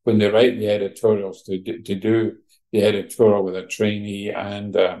that when they write the editorials, to do the editorial with a trainee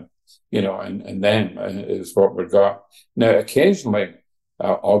and them is what we've got. Now, occasionally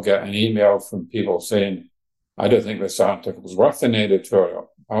I'll get an email from people saying, I don't think this article is worth an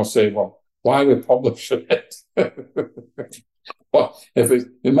editorial. I'll say, well, why are we publishing it? Well,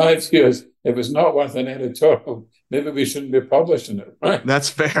 in my view, if it's not worth an editorial, maybe we shouldn't be publishing it, right? That's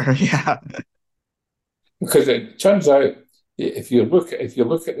fair, yeah. Because it turns out, if you look at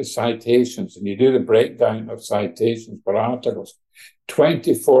the citations and you do the breakdown of citations per articles,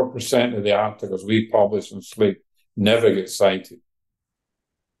 24% of the articles we publish in Sleep never get cited.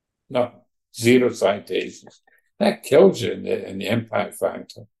 No, 0 citations. That kills you in the impact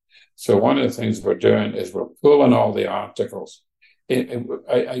factor. So one of the things we're doing is we're pulling all the articles.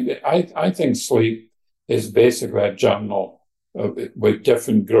 I think Sleep is basically a journal with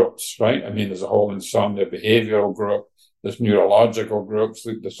different groups, right? I mean, there's a whole insomnia behavioral group, there's neurological groups,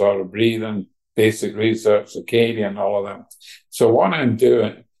 sleep disorder, breathing, basic research, circadian, all of them. So what I'm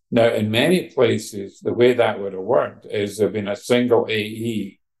doing now, in many places, the way that would have worked is there've been a single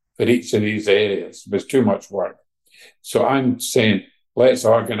AE for each of these areas. It was too much work. So I'm saying, let's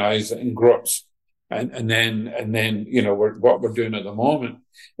organize it in groups. And then what we're doing at the moment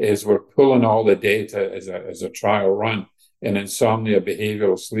is we're pulling all the data as a trial run in insomnia,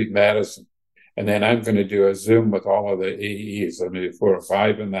 behavioral sleep medicine. And then I'm going to do a Zoom with all of the AEs, maybe 4 or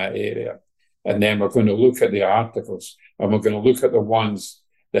 5 in that area. And then we're going to look at the articles, and we're going to look at the ones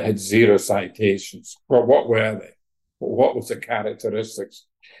that had 0 citations. Well, what were they? What was the characteristics?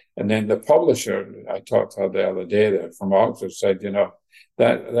 And then the publisher, I talked to her the other day there from Oxford, said,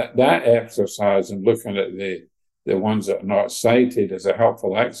 that exercise and looking at the ones that are not cited is a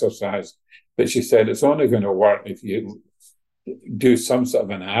helpful exercise. But she said it's only going to work if you do some sort of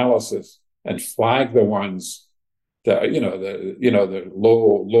analysis and flag the ones that the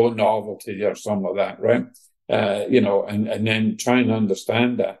low novelty or something like that, right? And then try and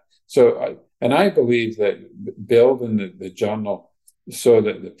understand that. So, I believe that building the journal so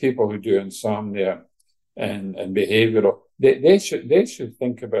that the people who do insomnia and behavioral, they should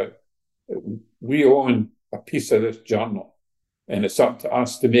think about, we own a piece of this journal, and it's up to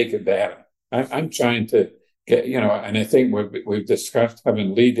us to make it better. I'm trying to get, and I think we've discussed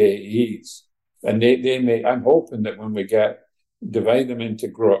having lead AEs, and they may. I'm hoping that when we divide them into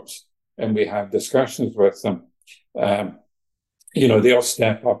groups and we have discussions with them, they'll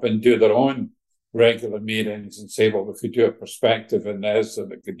step up and do their own regular meetings and say, well, we could do a perspective in this, and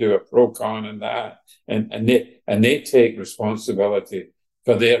we could do a pro-con in that, and they take responsibility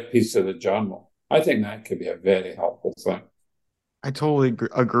for their piece of the journal. I think that could be a very helpful thing. I totally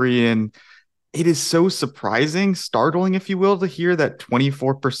agree. And it is so surprising, startling, if you will, to hear that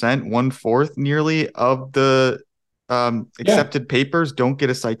 24%, 1/4 nearly of the accepted papers don't get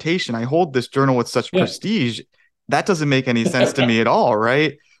a citation. I hold this journal with such prestige. That doesn't make any sense to me at all,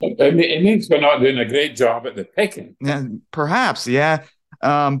 right? It means we're not doing a great job at the picking. Yeah, perhaps, yeah.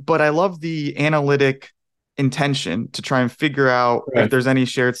 But I love the analytic intention to try and figure out if there's any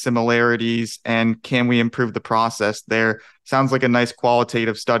shared similarities and can we improve the process there. Sounds like a nice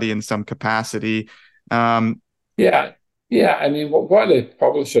qualitative study in some capacity. Yeah, Yeah, yeah. I mean, what the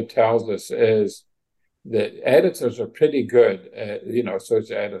publisher tells us is that editors are pretty good,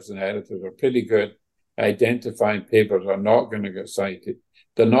 associate editors and editors are pretty good at identifying papers that are not going to get cited.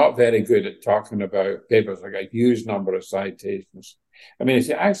 They're not very good at talking about papers like a huge number of citations. I mean, if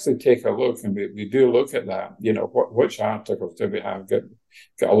you actually take a look, and we do look at that, which articles do we have got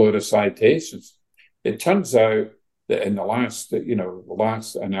a load of citations? It turns out that in the last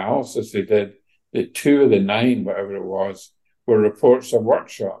analysis they did, that 2 of the 9, whatever it was, were reports of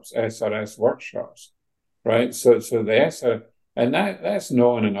workshops, SRS workshops, right? So the SRS, and that's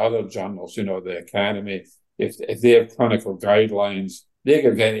known in other journals, the Academy, if they have clinical guidelines, they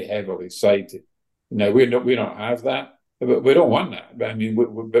get very heavily cited. Now we don't have that, but we don't want that. But I mean,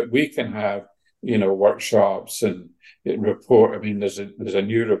 but we can have workshops and report. I mean, there's a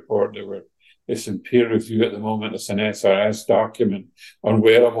new report that it's in peer review at the moment. It's an SRS document on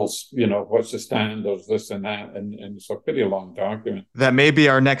wearables. What's the standards, this and that, and it's a pretty long document. That may be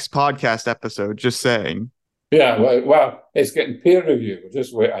our next podcast episode, just saying. Yeah, well, it's getting peer review.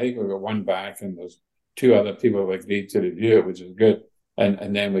 Just wait. I think we've got one back, and there's 2 other people who agreed to review it, which is good.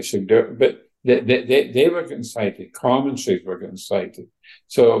 And then we should do it. But they were getting cited. Commentaries were getting cited.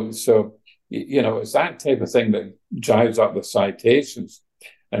 So it's that type of thing that drives up the citations.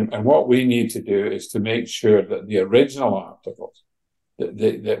 And what we need to do is to make sure that the original articles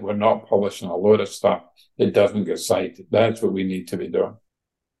that we're not publishing a load of stuff that doesn't get cited. That's what we need to be doing.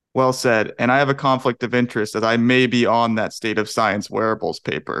 Well said. And I have a conflict of interest as I may be on that State of Science wearables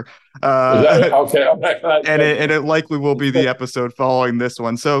paper. Okay. And it likely will be the episode following this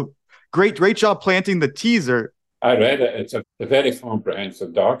one. So great job planting the teaser. I read it. It's a very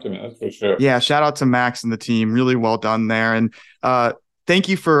comprehensive document, that's for sure. Yeah, shout out to Max and the team. Really well done there. And thank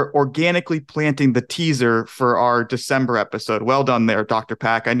you for organically planting the teaser for our December episode. Well done there, Dr.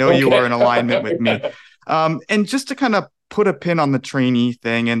 Pack. I know you were in alignment with me. And just to kind of put a pin on the trainee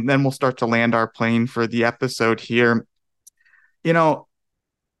thing, and then we'll start to land our plane for the episode here.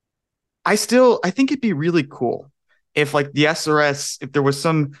 I think it'd be really cool if like the SRS, if there was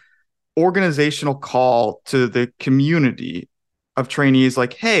some organizational call to the community of trainees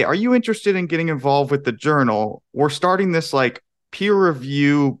like, hey, are you interested in getting involved with the journal? We're starting this like peer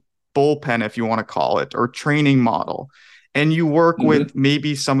review bullpen, if you want to call it, or training model. And you work with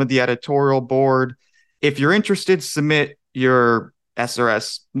maybe some of the editorial board. If you're interested, submit your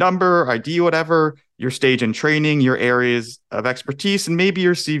SRS number, ID, whatever, your stage in training, your areas of expertise, and maybe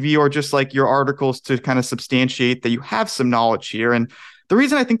your CV or just like your articles to kind of substantiate that you have some knowledge here. And the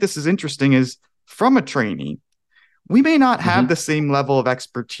reason I think this is interesting is from a trainee, we may not have the same level of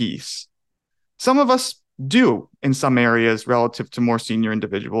expertise. Some of us do in some areas relative to more senior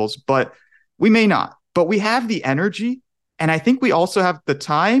individuals, but we may not. But we have the energy. And I think we also have the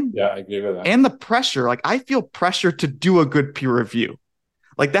time. Yeah, I agree with that. And the pressure. Like I feel pressure to do a good peer review.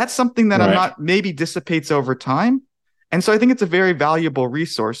 Like that's something that I'm not, maybe dissipates over time. And so I think it's a very valuable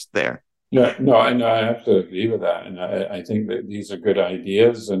resource there. Yeah, no, I absolutely agree with that. And I think that these are good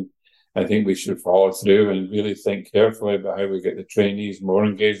ideas. And I think we should follow through and really think carefully about how we get the trainees more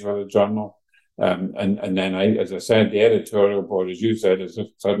engaged with the journal. And then as I said, the editorial board, as you said, has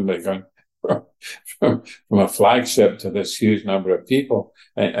just suddenly gone from a flagship to this huge number of people,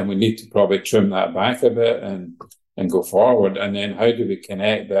 and we need to probably trim that back a bit and go forward. And then how do we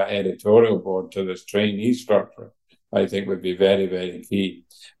connect that editorial board to this trainee structure? I think would be very, very key.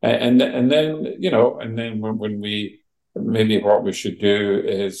 And then when we maybe what we should do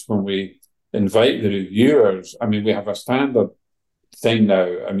is when we invite the reviewers. I mean, we have a standard thing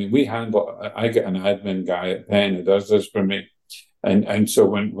now. I mean, I get an admin guy at Penn who does this for me. And so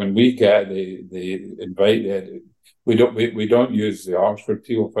when we get the invite, we don't use the Oxford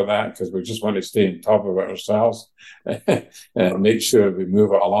people for that because we just want to stay on top of it ourselves and make sure we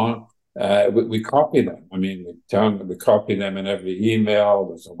move it along. We copy them. I mean, we copy them in every email.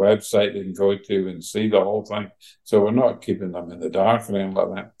 There's a website they can go to and see the whole thing. So we're not keeping them in the dark or anything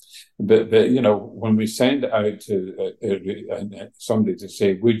like that. But when we send it out to somebody to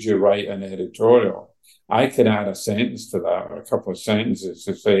say, would you write an editorial? I can add a sentence to that or a couple of sentences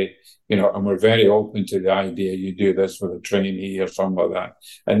to say, and we're very open to the idea you do this with a trainee or something like that,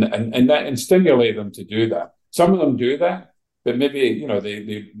 and stimulate them to do that. Some of them do that, but maybe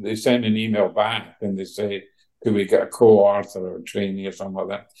they send an email back and they say, could we get a co-author or a trainee or something like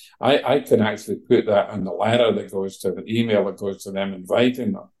that? I can actually put that in the letter that goes to the email that goes to them,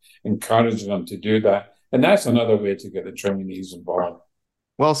 inviting them, encouraging them to do that, and that's another way to get the trainees involved.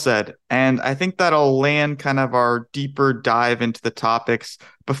 Well said. And I think that'll land kind of our deeper dive into the topics.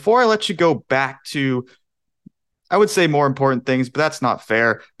 Before I let you go back to, I would say more important things, but that's not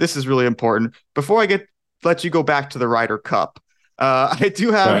fair. This is really important. Before I get let you go back to the Ryder Cup. I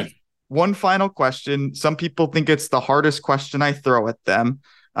do have Right. one final question. Some people think it's the hardest question I throw at them.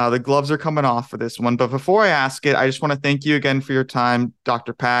 The gloves are coming off for this one. But before I ask it, I just want to thank you again for your time,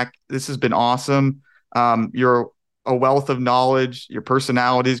 Dr. Pack. This has been awesome. You're a wealth of knowledge. Your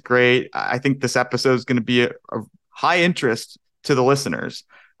personality is great. I think this episode is going to be a high interest to the listeners.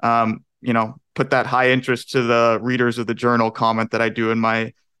 Put that high interest to the readers of the journal comment that I do in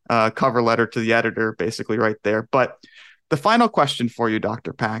my cover letter to the editor, basically right there. But the final question for you,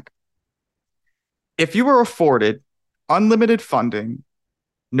 Dr. Pack, if you were afforded unlimited funding,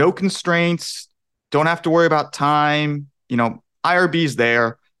 no constraints, don't have to worry about time, IRB's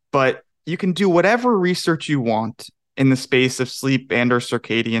there, but you can do whatever research you want in the space of sleep and or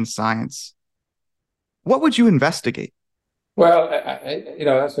circadian science. What would you investigate? Well,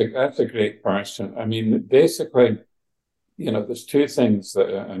 that's a great question. I mean, basically, there's two things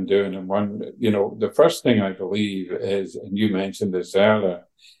that I'm doing, and one, the first thing I believe is, and you mentioned this earlier,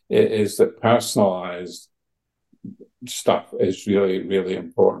 is that personalized stuff is really, really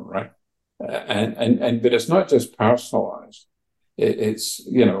important, right? But it's not just personalized. It's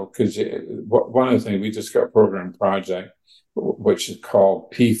because one of the things we just got a program project which is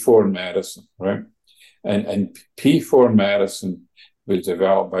called P4 medicine, right? And P4 medicine was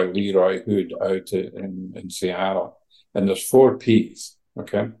developed by Leroy Hood out in Seattle, and there's four P's.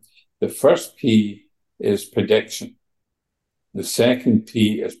 Okay, the first P is prediction. The second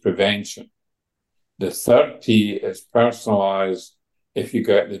P is prevention. The third P is personalized if you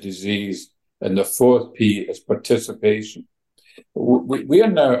get the disease. And the fourth P is participation. We are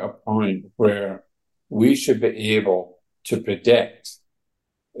now at a point where we should be able to predict,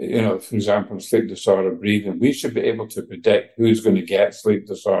 for example, sleep disorder breathing. We should be able to predict who's going to get sleep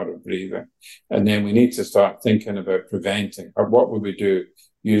disorder breathing. And then we need to start thinking about preventing. Or what would we do?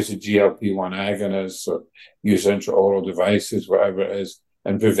 Use a GLP-1 agonist or use intraoral devices, whatever it is,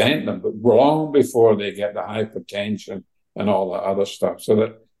 and prevent them, but long before they get the hypertension and all that other stuff.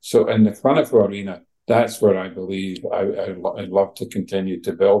 So in the clinical arena, that's where I believe I'd love to continue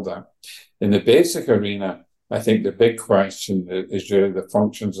to build that. In the basic arena, I think the big question is really the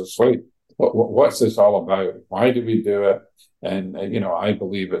functions of sleep. What's this all about? Why do we do it? And, I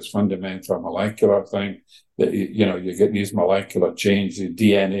believe it's fundamental molecular thing that, you get these molecular changes,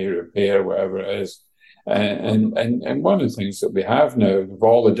 DNA repair, whatever it is. And one of the things that we have now, with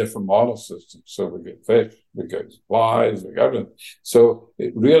all the different model systems, so we get fish, we get flies, we got everything. So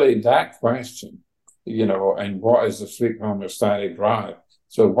really that question, and what is the sleep homeostatic drive?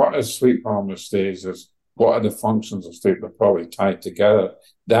 So what is sleep homeostasis? What are the functions of sleep that are probably tied together?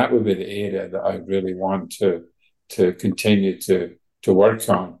 That would be the area that I really want to continue to work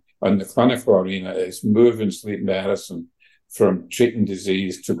on. And the clinical arena is moving sleep medicine from treating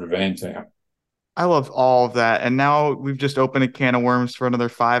disease to preventing it. I love all of that. And now we've just opened a can of worms for another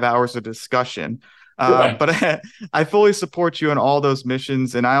 5 hours of discussion. Yeah. But I fully support you in all those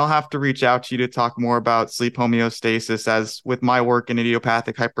missions, and I'll have to reach out to you to talk more about sleep homeostasis. As with my work in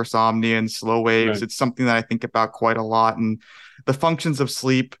idiopathic hypersomnia and slow waves, Right. it's something that I think about quite a lot. And the functions of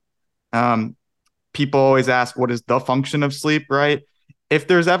sleep, um, people always ask, what is the function of sleep, right? If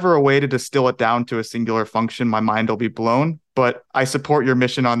there's ever a way to distill it down to a singular function, my mind will be blown. But I support your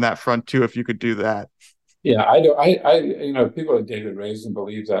mission on that front too, if you could do that. Yeah, I do. People like David Raisin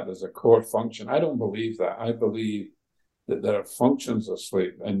believe that there's a core function. I don't believe that. I believe that there are functions of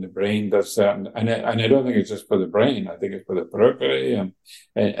sleep, and the brain does certain. And I don't think it's just for the brain. I think it's for the periphery,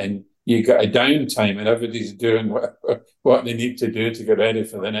 and you got a downtime, and everybody's doing what they need to do to get ready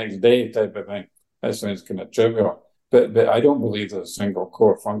for the next day, type of thing. That sounds kind of trivial. But I don't believe there's a single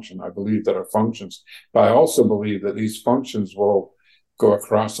core function. I believe there are functions. But I also believe that these functions will go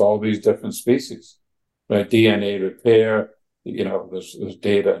across all these different species. Right? DNA repair, there's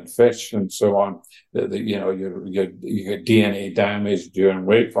data in fish and so on. You get DNA damage during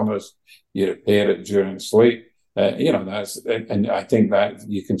wakefulness, you repair it during sleep. And I think that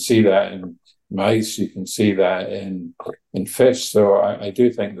you can see that in mice, you can see that in fish. So I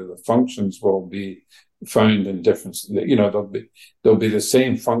do think that the functions will be found in different, there'll be the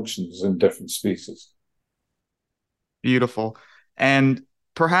same functions in different species. Beautiful. And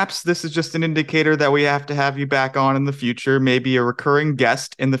perhaps this is just an indicator that we have to have you back on in the future, maybe a recurring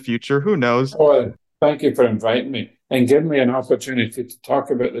guest in the future. Who knows? Well, thank you for inviting me and giving me an opportunity to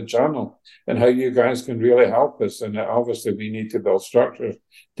talk about the journal and how you guys can really help us. And obviously, we need to build structures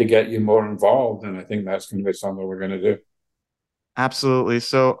to get you more involved. And I think that's going to be something we're going to do. Absolutely.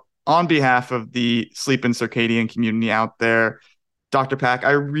 So, on behalf of the sleep and circadian community out there, Dr. Pack,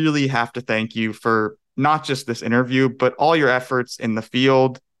 I really have to thank you for not just this interview, but all your efforts in the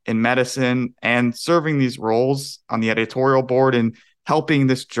field, in medicine and serving these roles on the editorial board and helping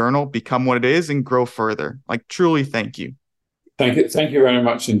this journal become what it is and grow further. Like, truly, thank you. Thank you very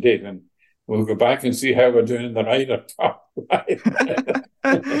much indeed. And we'll go back and see how we're doing in the writer top.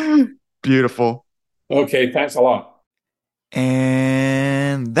 Beautiful. Okay, thanks a lot.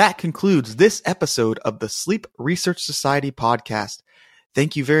 And that concludes this episode of the Sleep Research Society podcast.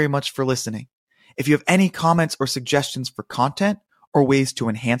 Thank you very much for listening. If you have any comments or suggestions for content or ways to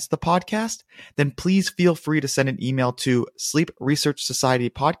enhance the podcast, then please feel free to send an email to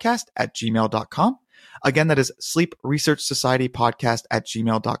sleepresearchsocietypodcast@gmail.com. Again, that is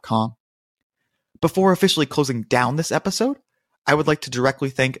sleepresearchsocietypodcast@gmail.com. Before officially closing down this episode, I would like to directly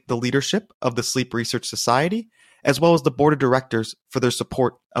thank the leadership of the Sleep Research Society, as well as the board of directors for their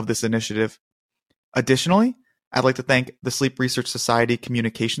support of this initiative. Additionally, I'd like to thank the Sleep Research Society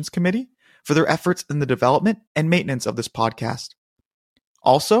Communications Committee for their efforts in the development and maintenance of this podcast.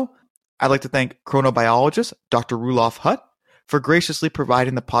 Also, I'd like to thank chronobiologist Dr. Rulof Hutt for graciously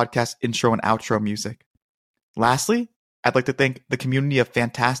providing the podcast intro and outro music. Lastly, I'd like to thank the community of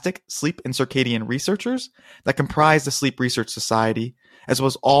fantastic sleep and circadian researchers that comprise the Sleep Research Society, as well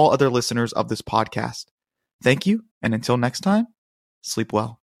as all other listeners of this podcast. Thank you, and until next time, sleep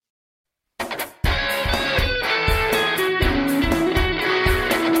well.